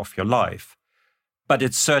best time of your life, but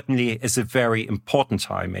it certainly is a very important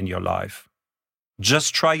time in your life.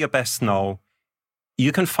 Just try your best now.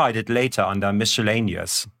 You can fight it later under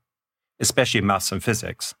miscellaneous, especially maths and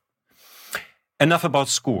physics. Enough about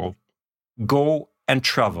school. Go and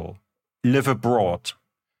travel. Live abroad.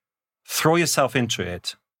 Throw yourself into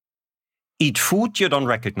it. Eat food you don't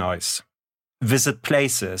recognize. Visit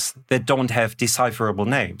places that don't have decipherable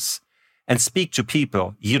names. And speak to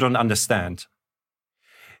people you don't understand.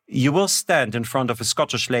 You will stand in front of a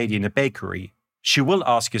Scottish lady in a bakery. She will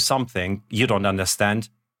ask you something you don't understand.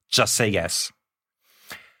 Just say yes.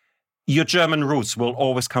 Your German roots will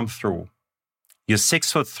always come through. You're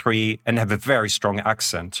 6'3" and have a very strong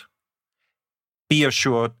accent. Be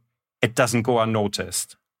assured it doesn't go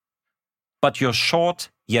unnoticed. But your short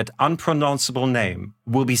yet unpronounceable name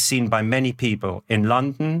will be seen by many people in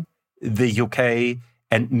London, the UK,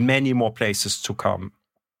 and many more places to come.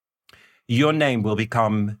 Your name will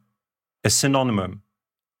become a synonym,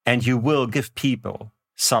 and you will give people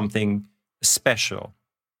something special.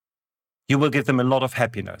 You will give them a lot of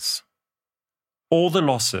happiness. All the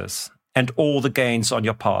losses and all the gains on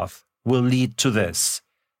your path will lead to this.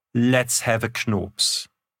 Let's have a Knops.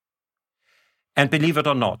 And believe it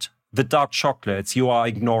or not, the dark chocolates you are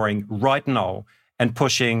ignoring right now and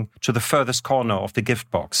pushing to the furthest corner of the gift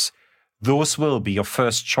box, those will be your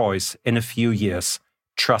first choice in a few years.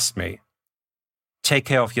 Trust me. Take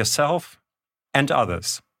care of yourself and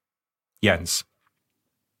others. Jens.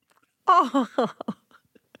 Oh,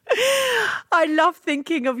 I love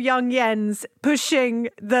thinking of young Jens pushing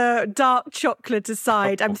the dark chocolate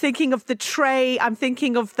aside. I'm thinking of the tray. I'm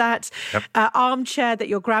thinking of that armchair that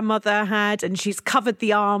your grandmother had, and she's covered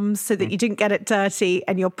the arms so that you didn't get it dirty,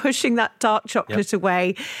 and you're pushing that dark chocolate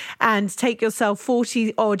away, and take yourself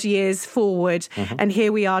 40 odd years forward. And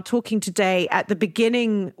here we are talking today at the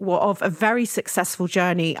beginning of a very successful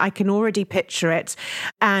journey. I can already picture it.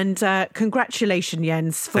 And congratulations,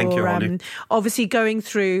 Jens, for Thank you, Holly. Obviously going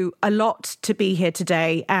through a lot to be here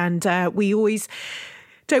today. And we always...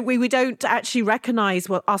 We don't actually recognise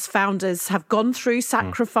what us founders have gone through,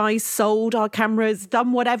 sacrificed, sold our cameras,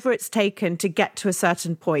 done whatever it's taken to get to a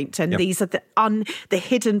certain point. And these are the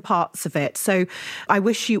hidden parts of it. So I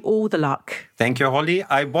wish you all the luck. Thank you, Holly.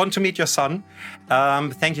 I want to meet your son.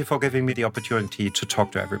 Thank you for giving me the opportunity to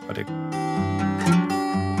talk to everybody.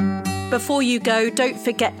 Before you go, don't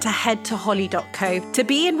forget to head to holly.co to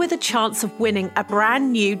be in with a chance of winning a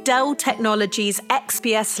brand new Dell Technologies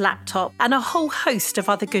XPS laptop and a whole host of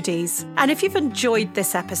other goodies. And if you've enjoyed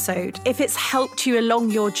this episode, if it's helped you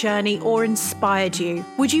along your journey or inspired you,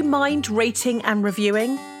 would you mind rating and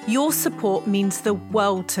reviewing? Your support means the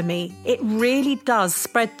world to me. It really does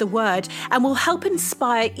spread the word and will help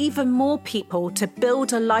inspire even more people to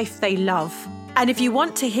build a life they love. And if you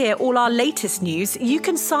want to hear all our latest news, you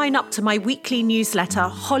can sign up to my weekly newsletter,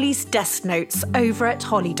 Holly's Desk Notes, over at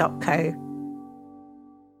holly.co.